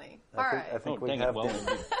kind of funny. I think we have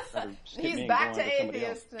He's back to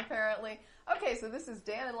atheist, apparently. Okay, so this is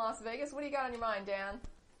Dan in Las Vegas. What do you got on your mind, Dan?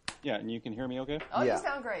 Yeah, and you can hear me okay? Oh, you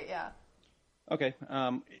sound great, yeah. Okay.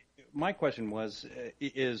 My question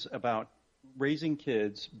is about raising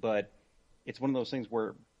kids, but it's one of those things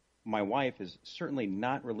where my wife is certainly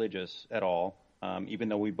not religious at all, even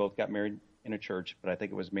though we both got married in a church, but I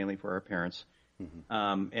think it was mainly for our parents.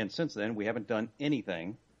 Mm-hmm. And since then, we haven't done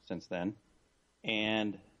anything since then.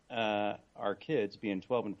 And our kids, being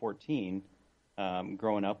 12 and 14,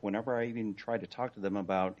 growing up, whenever I even try to talk to them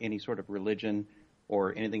about any sort of religion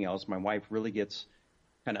or anything else, my wife really gets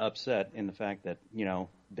kind of upset in the fact that,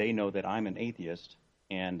 they know that I'm an atheist,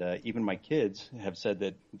 and even my kids have said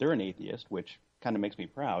that they're an atheist, which kind of makes me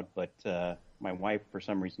proud, but my wife, for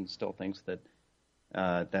some reason, still thinks that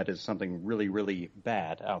that is something really, really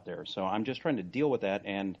bad out there. So I'm just trying to deal with that,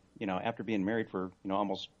 and, after being married for,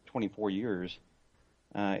 almost 24 years,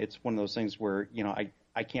 it's one of those things where,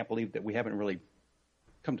 I can't believe that we haven't really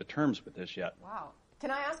come to terms with this yet. Wow.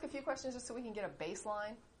 Can I ask a few questions just so we can get a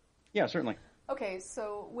baseline? Yeah, certainly. Okay,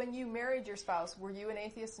 so when you married your spouse, were you an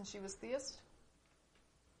atheist and she was theist?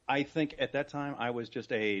 I think at that time I was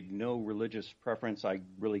just a no religious preference. I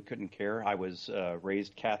really couldn't care. I was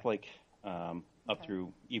raised Catholic up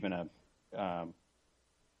through even a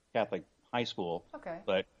Catholic high school. Okay.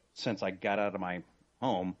 But since I got out of my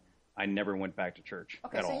home, I never went back to church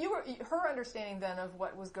at all. So her understanding then of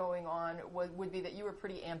what was going on would be that you were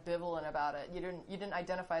pretty ambivalent about it. You didn't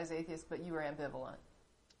identify as atheist, but you were ambivalent.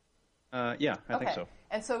 Yeah, I think so.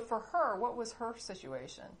 And so for her, what was her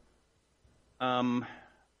situation?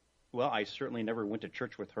 Well, I certainly never went to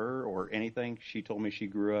church with her or anything. She told me she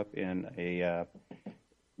grew up in a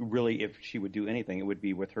really, if she would do anything, it would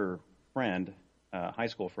be with her friend, high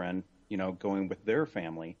school friend, going with their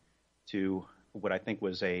family to what I think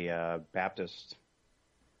was a Baptist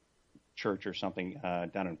church or something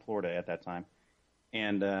down in Florida at that time.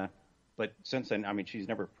 And but since then, I mean, she's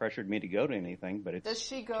never pressured me to go to anything. But does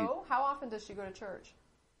she go? How often does she go to church?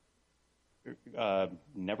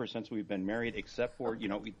 Never since we've been married, except for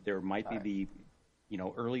there might be the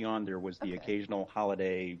early on there was the occasional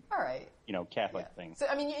holiday, Catholic thing. So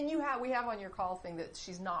I mean, and we have on your call thing that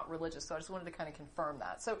she's not religious. So I just wanted to kind of confirm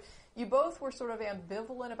that. So you both were sort of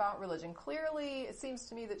ambivalent about religion. Clearly, it seems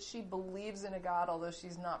to me that she believes in a God, although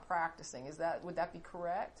she's not practicing. Would that be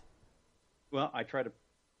correct? Well, I try to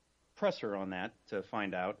press her on that to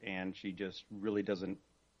find out, and she just really doesn't.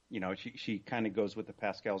 She kind of goes with the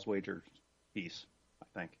Pascal's wager piece,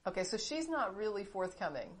 I think. Okay, so she's not really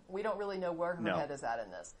forthcoming. We don't really know where her head is at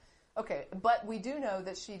in this. Okay, but we do know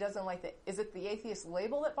that she doesn't like is it the atheist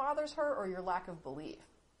label that bothers her or your lack of belief?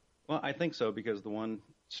 Well, I think so, because the one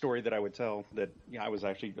story that I would tell that I was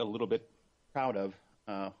actually a little bit proud of,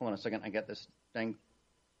 hold on a second, I got this dang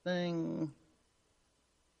thing.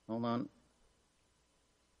 Hold on.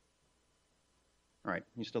 All right,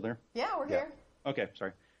 you still there? Yeah, we're here. Okay,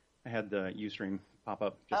 sorry. I had the Ustream pop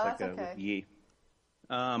up just with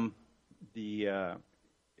the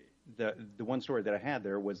the one story that I had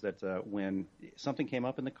there was that when something came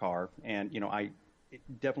up in the car, and I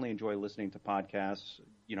definitely enjoy listening to podcasts,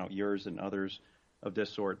 yours and others of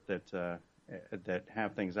this sort that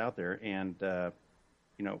have things out there, and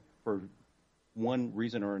for one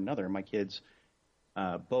reason or another, my kids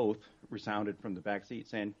both resounded from the back seat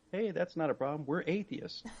saying, "Hey, that's not a problem. We're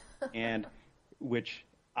atheists," and which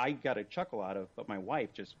I got a chuckle out of, but my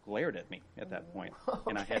wife just glared at me at that point,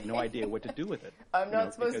 and I had no idea what to do with it. I'm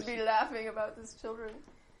not supposed to be laughing about this, children.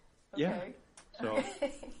 Okay. Yeah. So,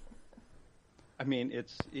 I mean,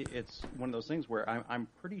 it's one of those things where I'm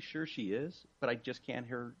pretty sure she is, but I just can't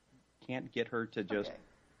get her to just.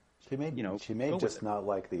 Okay. She may just not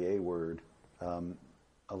like the A word.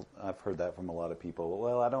 I've heard that from a lot of people.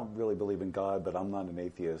 Well, I don't really believe in God, but I'm not an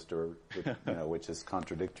atheist, or which is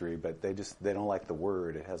contradictory. But they don't like the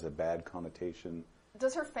word. It has a bad connotation.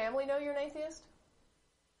 Does her family know you're an atheist?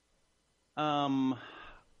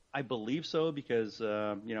 I believe so, because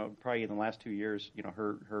probably in the last 2 years,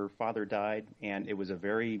 her father died, and it was a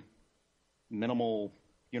very minimal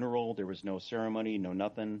funeral. There was no ceremony, no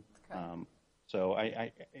nothing. Okay. So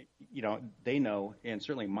I they know, and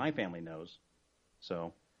certainly my family knows.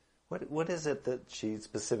 So, what is it that she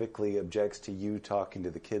specifically objects to you talking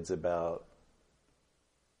to the kids about?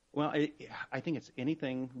 Well, I think it's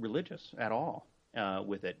anything religious at all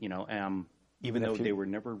with it. Even though they were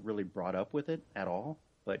never really brought up with it at all.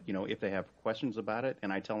 But if they have questions about it,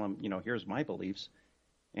 and I tell them, here's my beliefs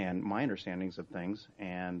and my understandings of things,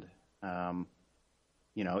 and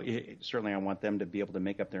certainly I want them to be able to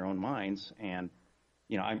make up their own minds. And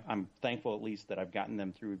I'm thankful at least that I've gotten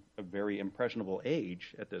them through a very impressionable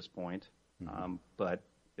age at this point. Mm-hmm. But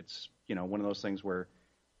it's, one of those things where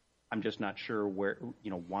I'm just not sure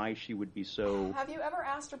why she would be so. Have you ever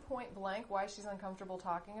asked her point blank why she's uncomfortable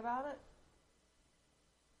talking about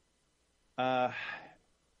it?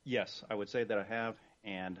 Yes, I would say that I have.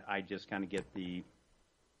 And I just kind of get the,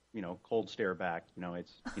 cold stare back.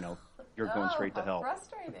 It's, you're going straight to hell.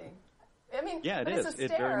 Frustrating. I mean, yeah, it's a stare.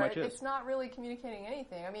 It very much is. It's not really communicating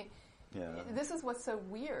anything. I mean, this is what's so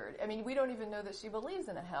weird. I mean, we don't even know that she believes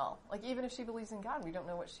in a hell. Like, even if she believes in God, we don't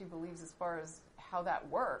know what she believes as far as how that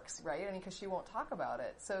works, right? I mean, because she won't talk about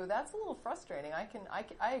it. So that's a little frustrating.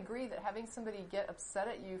 I agree that having somebody get upset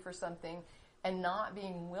at you for something and not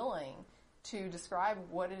being willing to describe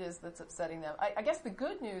what it is that's upsetting them. I guess the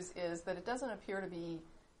good news is that it doesn't appear to be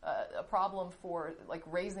a problem for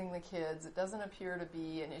raising the kids. It doesn't appear to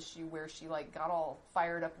be an issue where she got all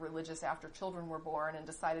fired up religious after children were born and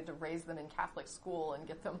decided to raise them in Catholic school and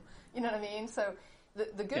get them, you know what I mean? So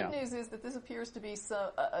the good news is that this appears to be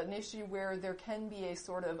an issue where there can be a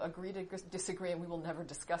sort of agree to disagree and we will never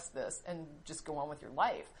discuss this and just go on with your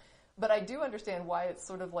life. But I do understand why it's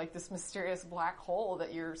sort of like this mysterious black hole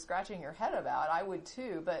that you're scratching your head about. I would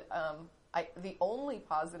too, but the only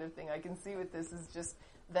positive thing I can see with this is just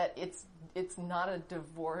that it's not a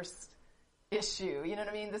divorce issue. You know what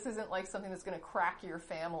I mean? This isn't like something that's going to crack your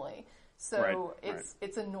family. So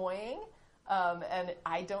it's annoying. And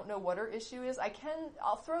I don't know what her issue is.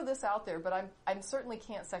 I'll throw this out there, but I certainly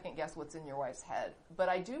can't second guess what's in your wife's head. But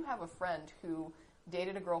I do have a friend who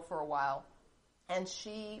dated a girl for a while, and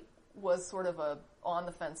she was sort of a on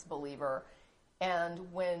the fence believer.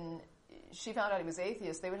 And when she found out he was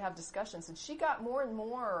atheist, they would have discussions, and she got more and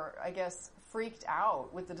more, I guess, freaked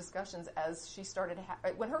out with the discussions as she started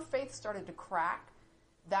when her faith started to crack.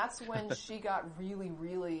 That's when she got really,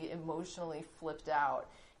 really emotionally flipped out.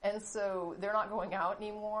 And so they're not going out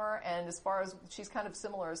anymore. And as far as she's kind of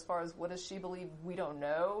similar as far as what does she believe, we don't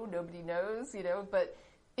know. Nobody knows, But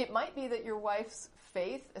it might be that your wife's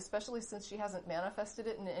faith, especially since she hasn't manifested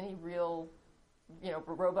it in any real,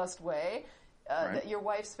 robust way, that your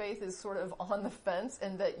wife's faith is sort of on the fence,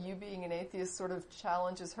 and that you being an atheist sort of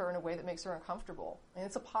challenges her in a way that makes her uncomfortable. And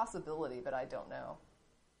it's a possibility, but I don't know.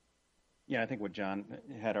 Yeah, I think what John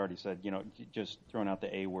had already said, just throwing out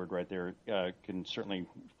the A word right there can certainly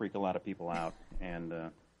freak a lot of people out. And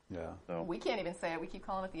so we can't even say it. We keep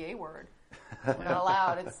calling it the A word. We're not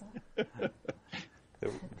allowed. It's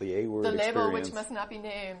the A word. The experience. label which must not be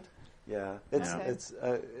named. Yeah, it's.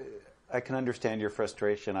 I can understand your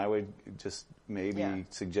frustration. I would just maybe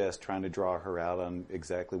suggest trying to draw her out on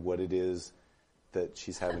exactly what it is that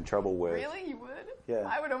she's having trouble with. Really? You would? Yeah.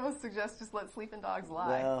 I would almost suggest just let sleeping dogs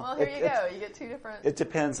lie. Well, Here you go. You get two different... It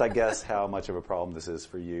depends, I guess, how much of a problem this is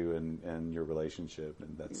for you and your relationship.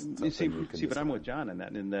 And that's but I'm with John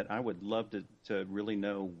in that I would love to really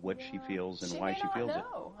know what she feels and why she feels it. She may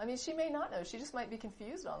not know. I mean, she may not know. She just might be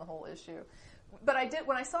confused on the whole issue. But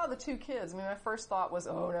when I saw the two kids, my first thought was,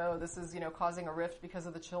 oh no, this is, causing a rift because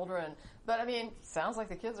of the children. But sounds like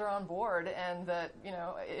the kids are on board, and that,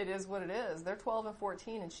 it is what it is. They're 12 and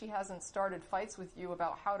 14, and she hasn't started fights with you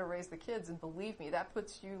about how to raise the kids. And believe me, that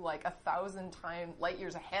puts you like 1,000 light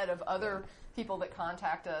years ahead of other people that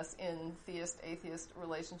contact us in theist-atheist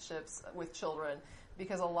relationships with children.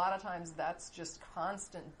 Because a lot of times that's just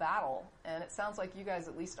constant battle. And it sounds like you guys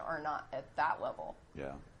at least are not at that level.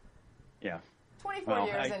 Yeah. Yeah. 24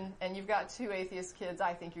 years and you've got two atheist kids.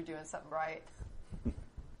 I think you're doing something right.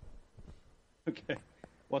 Okay.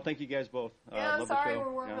 Well, thank you guys both. I'm sorry we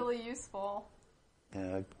weren't really useful.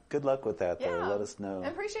 Yeah. Good luck with that, though. Let us know. I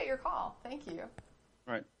appreciate your call. Thank you.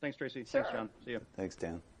 All right. Thanks, Tracy. Sure. Thanks, John. See you. Thanks,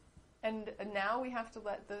 Dan. And now we have to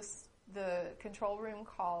let the control room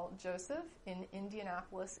call Joseph in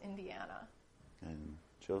Indianapolis, Indiana. And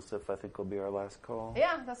Joseph, I think, will be our last call.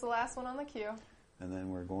 Yeah, that's the last one on the queue. And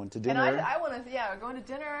then we're going to dinner. And I want to, going to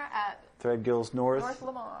dinner at Threadgill's North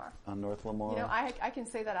Lamar. On North Lamar. I can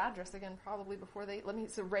say that address again probably before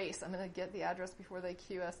it's a race. I'm going to get the address before they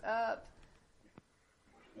queue us up.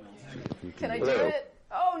 Can I do it?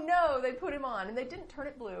 Oh no, they put him on and they didn't turn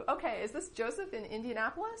it blue. Okay, is this Joseph in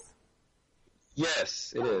Indianapolis?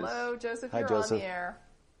 Yes, it is. Hello, Joseph. Hi, you're Joseph. on the air.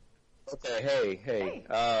 Okay, hey.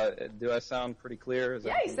 Do I sound pretty clear?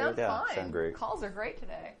 Yeah, you sound fine. Sound great. Calls are great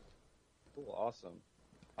today. Cool,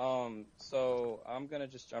 awesome. So I'm going to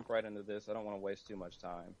just jump right into this. I don't want to waste too much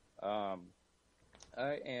time.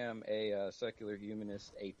 I am a secular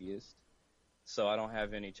humanist atheist, so I don't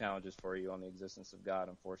have any challenges for you on the existence of God,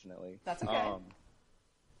 unfortunately. That's okay.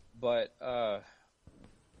 But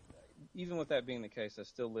even with that being the case, I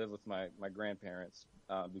still live with my grandparents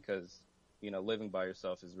because, living by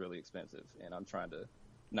yourself is really expensive, and I'm trying to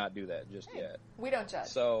not do that just yet. We don't judge.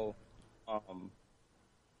 So,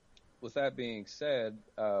 with that being said,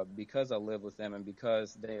 because I live with them and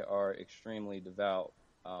because they are extremely devout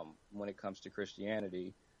when it comes to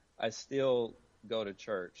Christianity, I still go to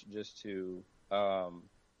church just to,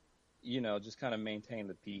 just kind of maintain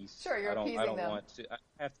the peace. Sure, you're appeasing them. I don't want to. I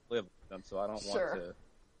have to live with them, so I don't want to.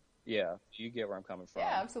 Yeah, you get where I'm coming from.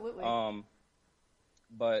 Yeah, absolutely.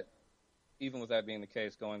 But even with that being the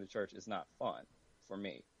case, going to church is not fun for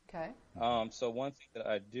me. Okay. So one thing that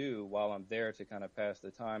I do while I'm there to kind of pass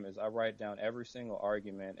the time is I write down every single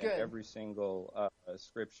argument and every single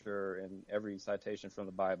scripture and every citation from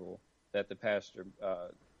the Bible that the pastor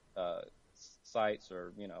cites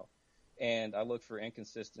and I look for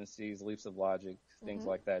inconsistencies, leaps of logic, things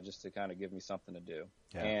like that, just to kind of give me something to do.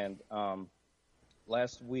 Yeah. And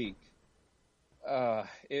last week,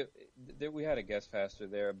 we had a guest pastor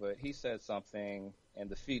there, but he said something, and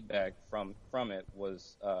the feedback from it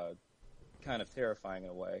was kind of terrifying in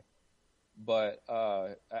a way. But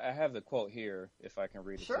I have the quote here, if I can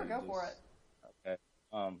read it. Sure, go for it.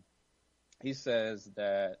 Okay. He says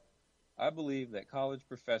that I believe that college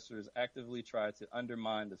professors actively try to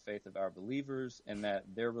undermine the faith of our believers, and that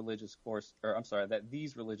that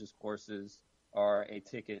these religious courses are a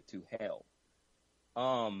ticket to hell.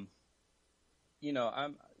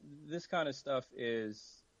 This kind of stuff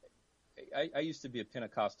is. I used to be a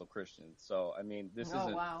Pentecostal Christian, so I mean, this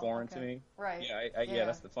isn't foreign to me. Right. Yeah,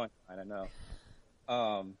 that's the fun line, I know.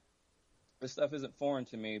 This stuff isn't foreign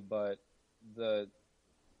to me, but the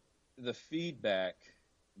feedback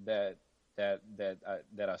that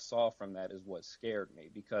I saw from that is what scared me,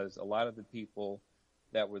 because a lot of the people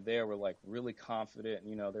that were there were like really confident,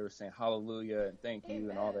 and they were saying hallelujah and thank you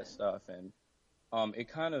and all that stuff, and it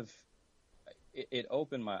kind of it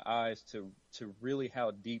opened my eyes to really how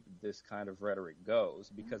deep this kind of rhetoric goes,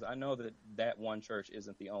 because I know that one church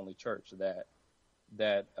isn't the only church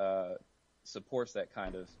that supports that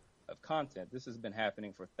kind of content. This has been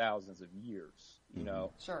happening for thousands of years,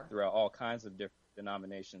 Sure. throughout all kinds of different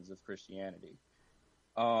denominations of Christianity.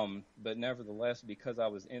 But nevertheless, because I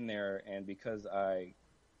was in there and because I,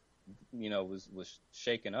 was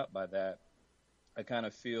shaken up by that, I kind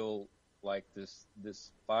of feel like this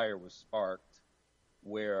fire was sparked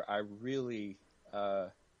where I really,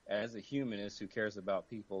 as a humanist who cares about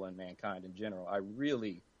people and mankind in general, I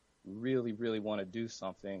really, really, really want to do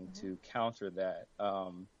something to counter that.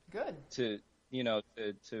 Good. To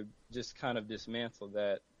just kind of dismantle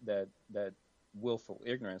that willful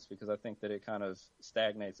ignorance, because I think that it kind of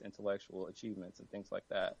stagnates intellectual achievements and things like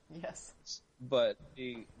that. Yes. But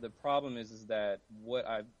the problem is that what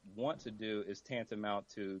I want to do is tantamount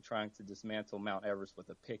to trying to dismantle Mount Everest with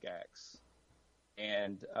a pickaxe.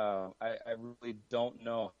 And I really don't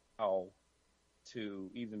know how to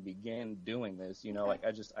even begin doing this.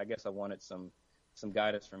 I guess I wanted some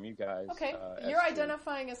guidance from you guys. Okay. You're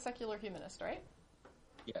identifying as secular humanist, right?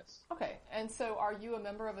 Yes. Okay. And so are you a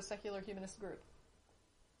member of a secular humanist group?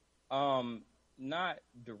 Not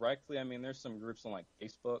directly. I mean, there's some groups on like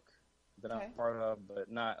Facebook that I'm part of,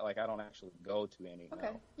 but not like I don't actually go to any.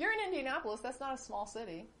 Okay. No. You're in Indianapolis. That's not a small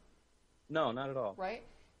city. No, not at all. Right?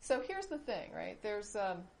 So here's the thing, right?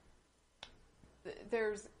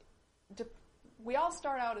 We all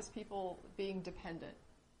start out as people being dependent,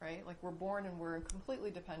 right? Like we're born and we're completely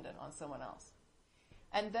dependent on someone else.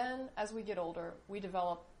 And then as we get older, we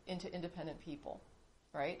develop into independent people,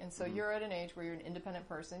 right? And so you're at an age where you're an independent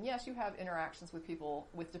person. Yes, you have interactions with people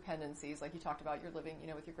with dependencies, like you talked about, you're living,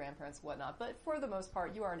 with your grandparents and whatnot, but for the most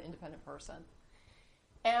part, you are an independent person.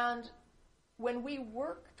 And when we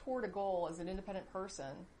work toward a goal as an independent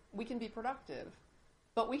person, we can be productive,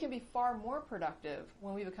 but we can be far more productive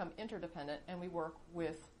when we become interdependent and we work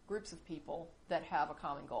with groups of people that have a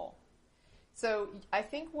common goal. So I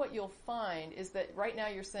think what you'll find is that right now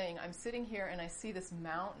you're saying, I'm sitting here and I see this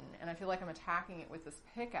mountain and I feel like I'm attacking it with this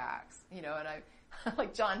pickaxe, and I,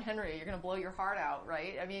 like John Henry, you're going to blow your heart out,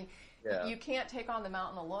 right? I mean, you can't take on the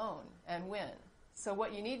mountain alone and win. So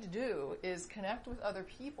what you need to do is connect with other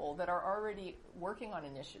people that are already working on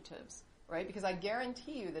initiatives, right? Because I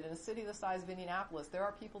guarantee you that in a city the size of Indianapolis, there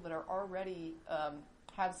are people that are already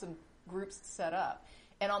have some groups set up.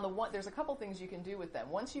 And there's a couple things you can do with them.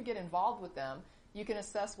 Once you get involved with them, you can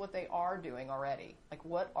assess what they are doing already. Like,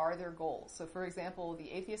 what are their goals? So, for example,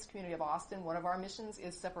 the Atheist Community of Austin, one of our missions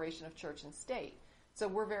is separation of church and state. So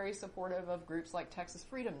we're very supportive of groups like Texas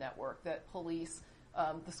Freedom Network that police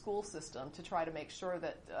the school system to try to make sure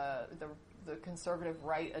that the conservative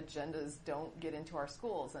right agendas don't get into our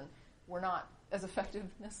schools. And we're not as effective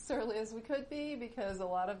necessarily as we could be, because a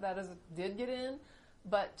lot of that did get in.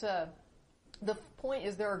 But the point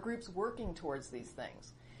is there are groups working towards these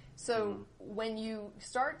things. So when you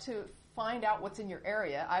start to find out what's in your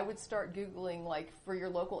area, I would start Googling, like, for your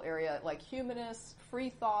local area, like humanists,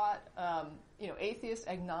 free thought, atheist,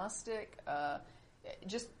 agnostic,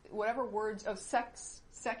 just whatever words of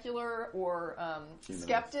secular or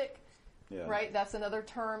skeptic. Yeah. Right, that's another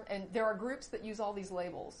term, and there are groups that use all these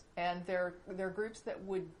labels, and they're groups that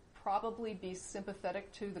would probably be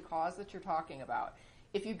sympathetic to the cause that you're talking about.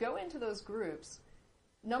 If you go into those groups,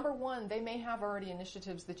 number one, they may have already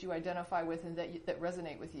initiatives that you identify with and that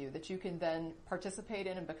resonate with you, that you can then participate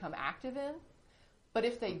in and become active in. But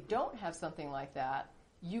if they don't have something like that,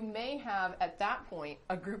 you may have, at that point,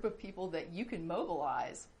 a group of people that you can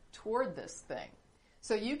mobilize toward this thing.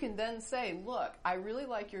 So you can then say, look, I really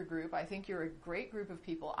like your group. I think you're a great group of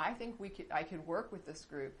people. I think I could work with this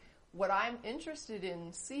group. What I'm interested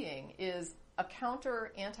in seeing is a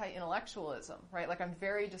counter anti-intellectualism, right? Like, I'm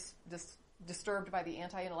very disturbed by the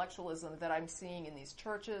anti-intellectualism that I'm seeing in these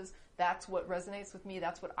churches. That's what resonates with me.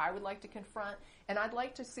 That's what I would like to confront. And I'd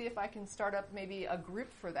like to see if I can start up maybe a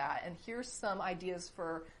group for that. And here's some ideas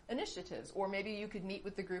for initiatives. Or maybe you could meet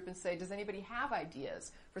with the group and say, does anybody have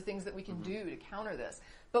ideas for things that we can do to counter this?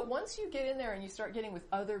 But once you get in there and you start getting with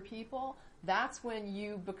other people, that's when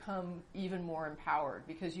you become even more empowered,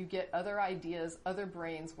 because you get other ideas, other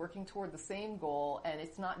brains working toward the same goal, and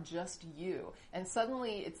it's not just you. And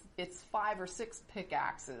suddenly it's 5 or 6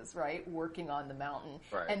 pickaxes, right, working on the mountain.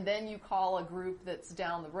 Right. And then you call a group that's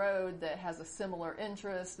down the road that has a similar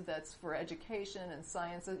interest, that's for education and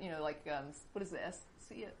sciences, like, what is the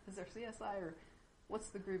is there CSI, or what's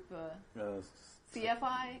the group,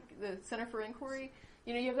 CFI, the Center for Inquiry?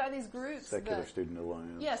 You've got these groups. Secular Student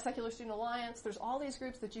Alliance. Yeah, Secular Student Alliance. There's all these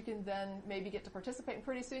groups that you can then maybe get to participate in.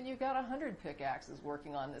 Pretty soon you've got 100 pickaxes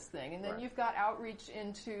working on this thing. And then you've got outreach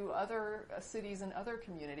into other cities and other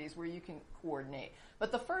communities where you can coordinate.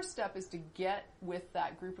 But the first step is to get with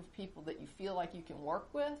that group of people that you feel like you can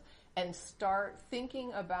work with and start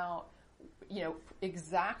thinking about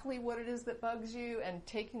exactly what it is that bugs you, and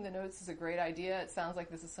taking the notes is a great idea. It sounds like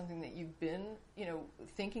this is something that you've been,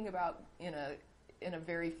 thinking about in a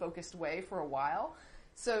very focused way for a while.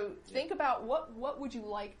 So think about what would you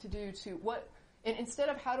like to do and instead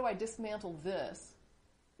of how do I dismantle this,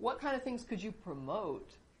 what kind of things could you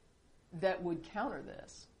promote that would counter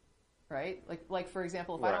this, right? Like for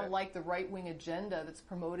example, if I don't like the right-wing agenda that's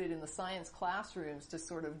promoted in the science classrooms to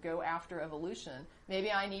sort of go after evolution,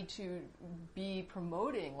 maybe I need to be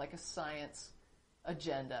promoting like a science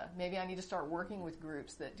agenda. Maybe I need to start working with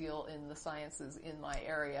groups that deal in the sciences in my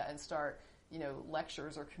area and start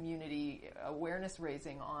lectures or community awareness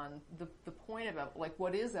raising on the point of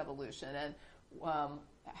what is evolution, and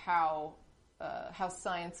how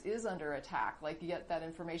science is under attack. Like, you get that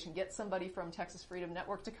information, get somebody from Texas Freedom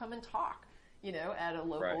Network to come and talk, at a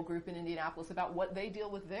local group in Indianapolis about what they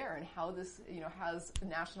deal with there and how this, has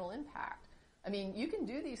national impact. I mean, you can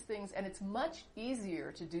do these things, and it's much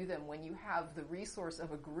easier to do them when you have the resource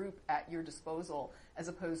of a group at your disposal as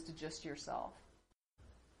opposed to just yourself.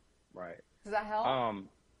 Right. Does that help?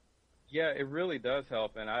 Yeah, it really does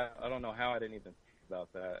help, and I don't know how I didn't even think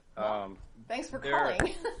about that. Well, thanks for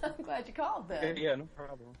calling. I'm glad you called then. Yeah, no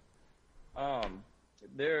problem.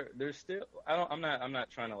 There's still I'm not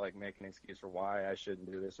trying to make an excuse for why I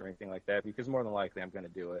shouldn't do this or anything like that, because more than likely I'm going to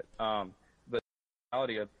do it. But the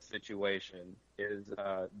reality of the situation is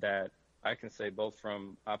that I can say, both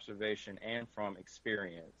from observation and from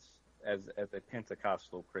experience as a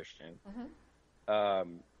Pentecostal Christian,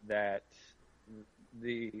 that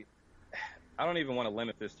I don't even want to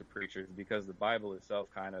limit this to preachers, because the Bible itself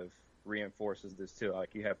kind of reinforces this too.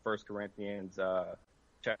 Like, you have 1 Corinthians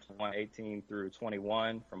chapter 1, 18 through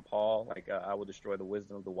 21 from Paul, I will destroy the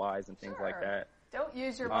wisdom of the wise and things like that. Don't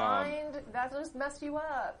use your mind. That'll just mess you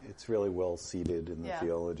up. It's really well seated in the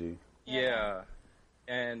theology. Yeah.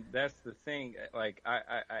 And that's the thing. I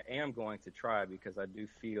am going to try, because I do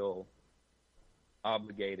feel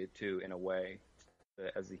obligated to, in a way,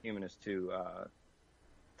 as a humanist,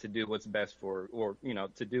 to do what's best for, or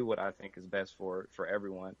to do what I think is best for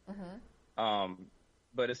everyone.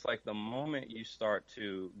 But it's like the moment you start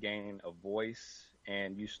to gain a voice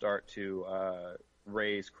and you start to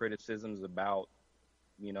raise criticisms about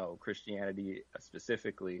Christianity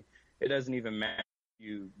specifically, it doesn't even matter if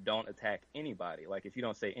you don't attack anybody. Like, if you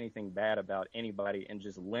don't say anything bad about anybody and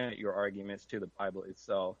just limit your arguments to the Bible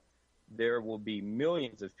itself, there will be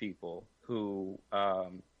millions of people who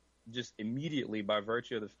just immediately, by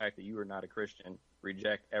virtue of the fact that you are not a Christian,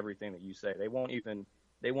 reject everything that you say. They won't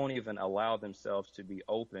even allow themselves to be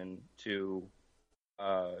open to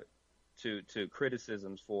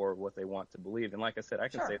criticisms for what they want to believe. And like I said, I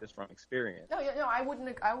can say this from experience. No, I wouldn't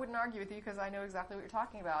argue with you, because I know exactly what you're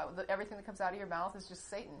talking about. Everything that comes out of your mouth is just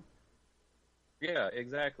Satan. Yeah,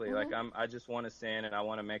 exactly. Like, I just want to sin, and I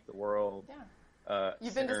want to make the world.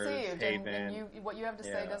 You've been deceived, and what you have to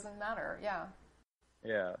say doesn't matter. Yeah.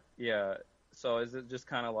 So is it just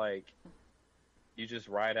kind of like you just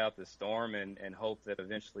ride out the storm and hope that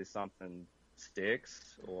eventually something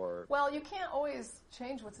sticks? Or, well, you can't always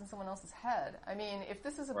change what's in someone else's head. I mean, if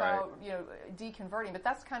this is about deconverting, but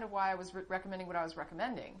that's kind of why I was recommending what I was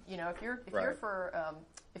recommending.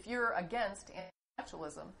 If you're against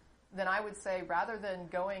intellectualism, then I would say, rather than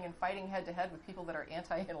going and fighting head to head with people that are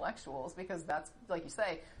anti-intellectuals, because that's, like you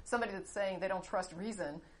say, somebody that's saying they don't trust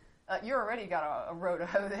reason, you already got a road to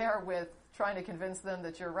hoe there with trying to convince them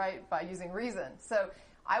that you're right by using reason. So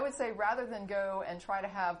I would say, rather than go and try to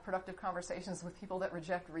have productive conversations with people that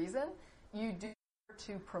reject reason, you do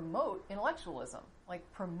to promote intellectualism, like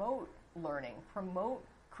promote learning, promote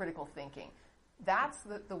critical thinking. That's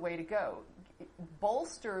the way to go.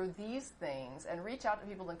 Bolster these things and reach out to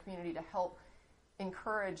people in the community to help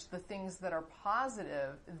encourage the things that are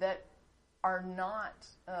positive that are not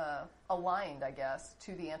aligned, I guess,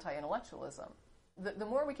 to the anti-intellectualism. The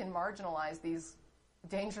more we can marginalize these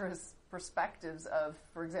dangerous perspectives of,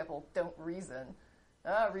 for example, don't reason.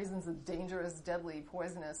 Reason's a dangerous, deadly,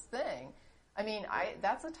 poisonous thing. I mean,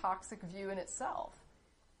 that's a toxic view in itself.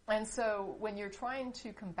 And so when you're trying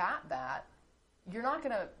to combat that, you're not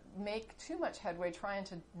going to make too much headway trying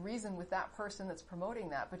to reason with that person that's promoting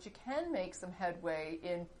that, but you can make some headway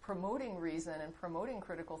in promoting reason and promoting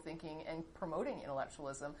critical thinking and promoting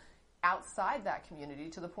intellectualism outside that community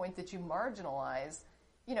to the point that you marginalize.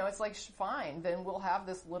 It's like, fine, then we'll have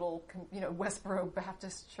this little, Westboro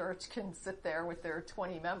Baptist Church can sit there with their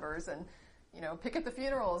 20 members and, pick at the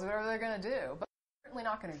funerals, whatever they're going to do. But they're certainly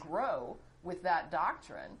not going to grow with that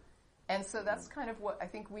doctrine. And so that's kind of what I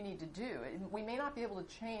think we need to do. We may not be able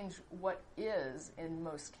to change what is in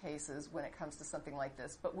most cases when it comes to something like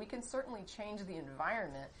this, but we can certainly change the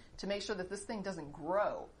environment to make sure that this thing doesn't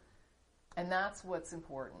grow. And that's what's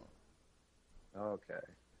important. Okay.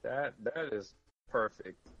 That is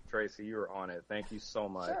perfect, Tracie. You were on it. Thank you so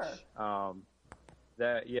much. Sure. I'm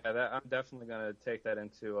definitely going to take that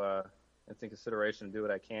into consideration and do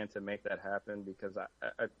what I can to make that happen, because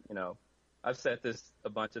I've said this a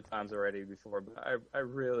bunch of times already before, but I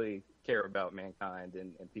really care about mankind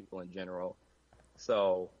and people in general.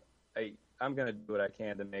 So I'm going to do what I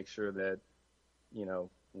can to make sure that,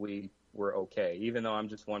 we're okay. Even though I'm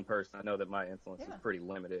just one person, I know that my influence is pretty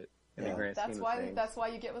limited in the grand scheme of things. That's why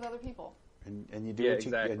you get with other people. And you do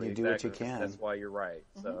what you can. That's why you're right.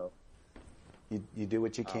 Mm-hmm. So you do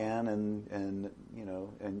what you can, and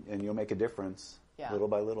you'll make a difference little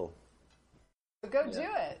by little. Go do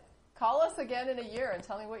it. Call us again in a year and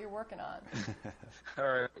tell me what you're working on. All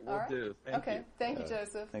right, we'll do. Thank you. Thank you,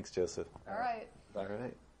 Joseph. Thanks, Joseph. All right. All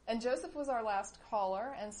right. And Joseph was our last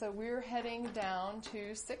caller, and so we're heading down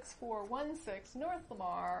to 6416 North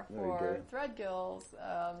Lamar for Threadgills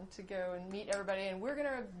to go and meet everybody. And we're going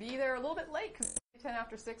to be there a little bit late because it's 10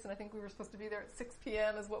 after 6, and I think we were supposed to be there at 6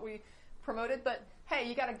 p.m. is what we promoted. But hey,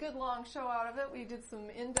 you got a good long show out of it. We did some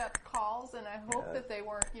in-depth calls, and I hope that they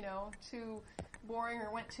weren't, too boring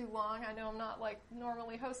or went too long. I know I'm not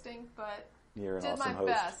normally hosting, but You're did awesome my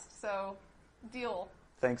best. So deal.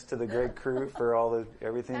 Thanks to the great crew for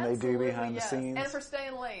everything they do behind the scenes. And for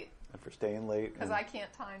staying late. Because I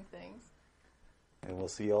can't time things. And we'll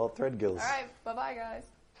see you all at Threadgills. All right. Bye-bye, guys.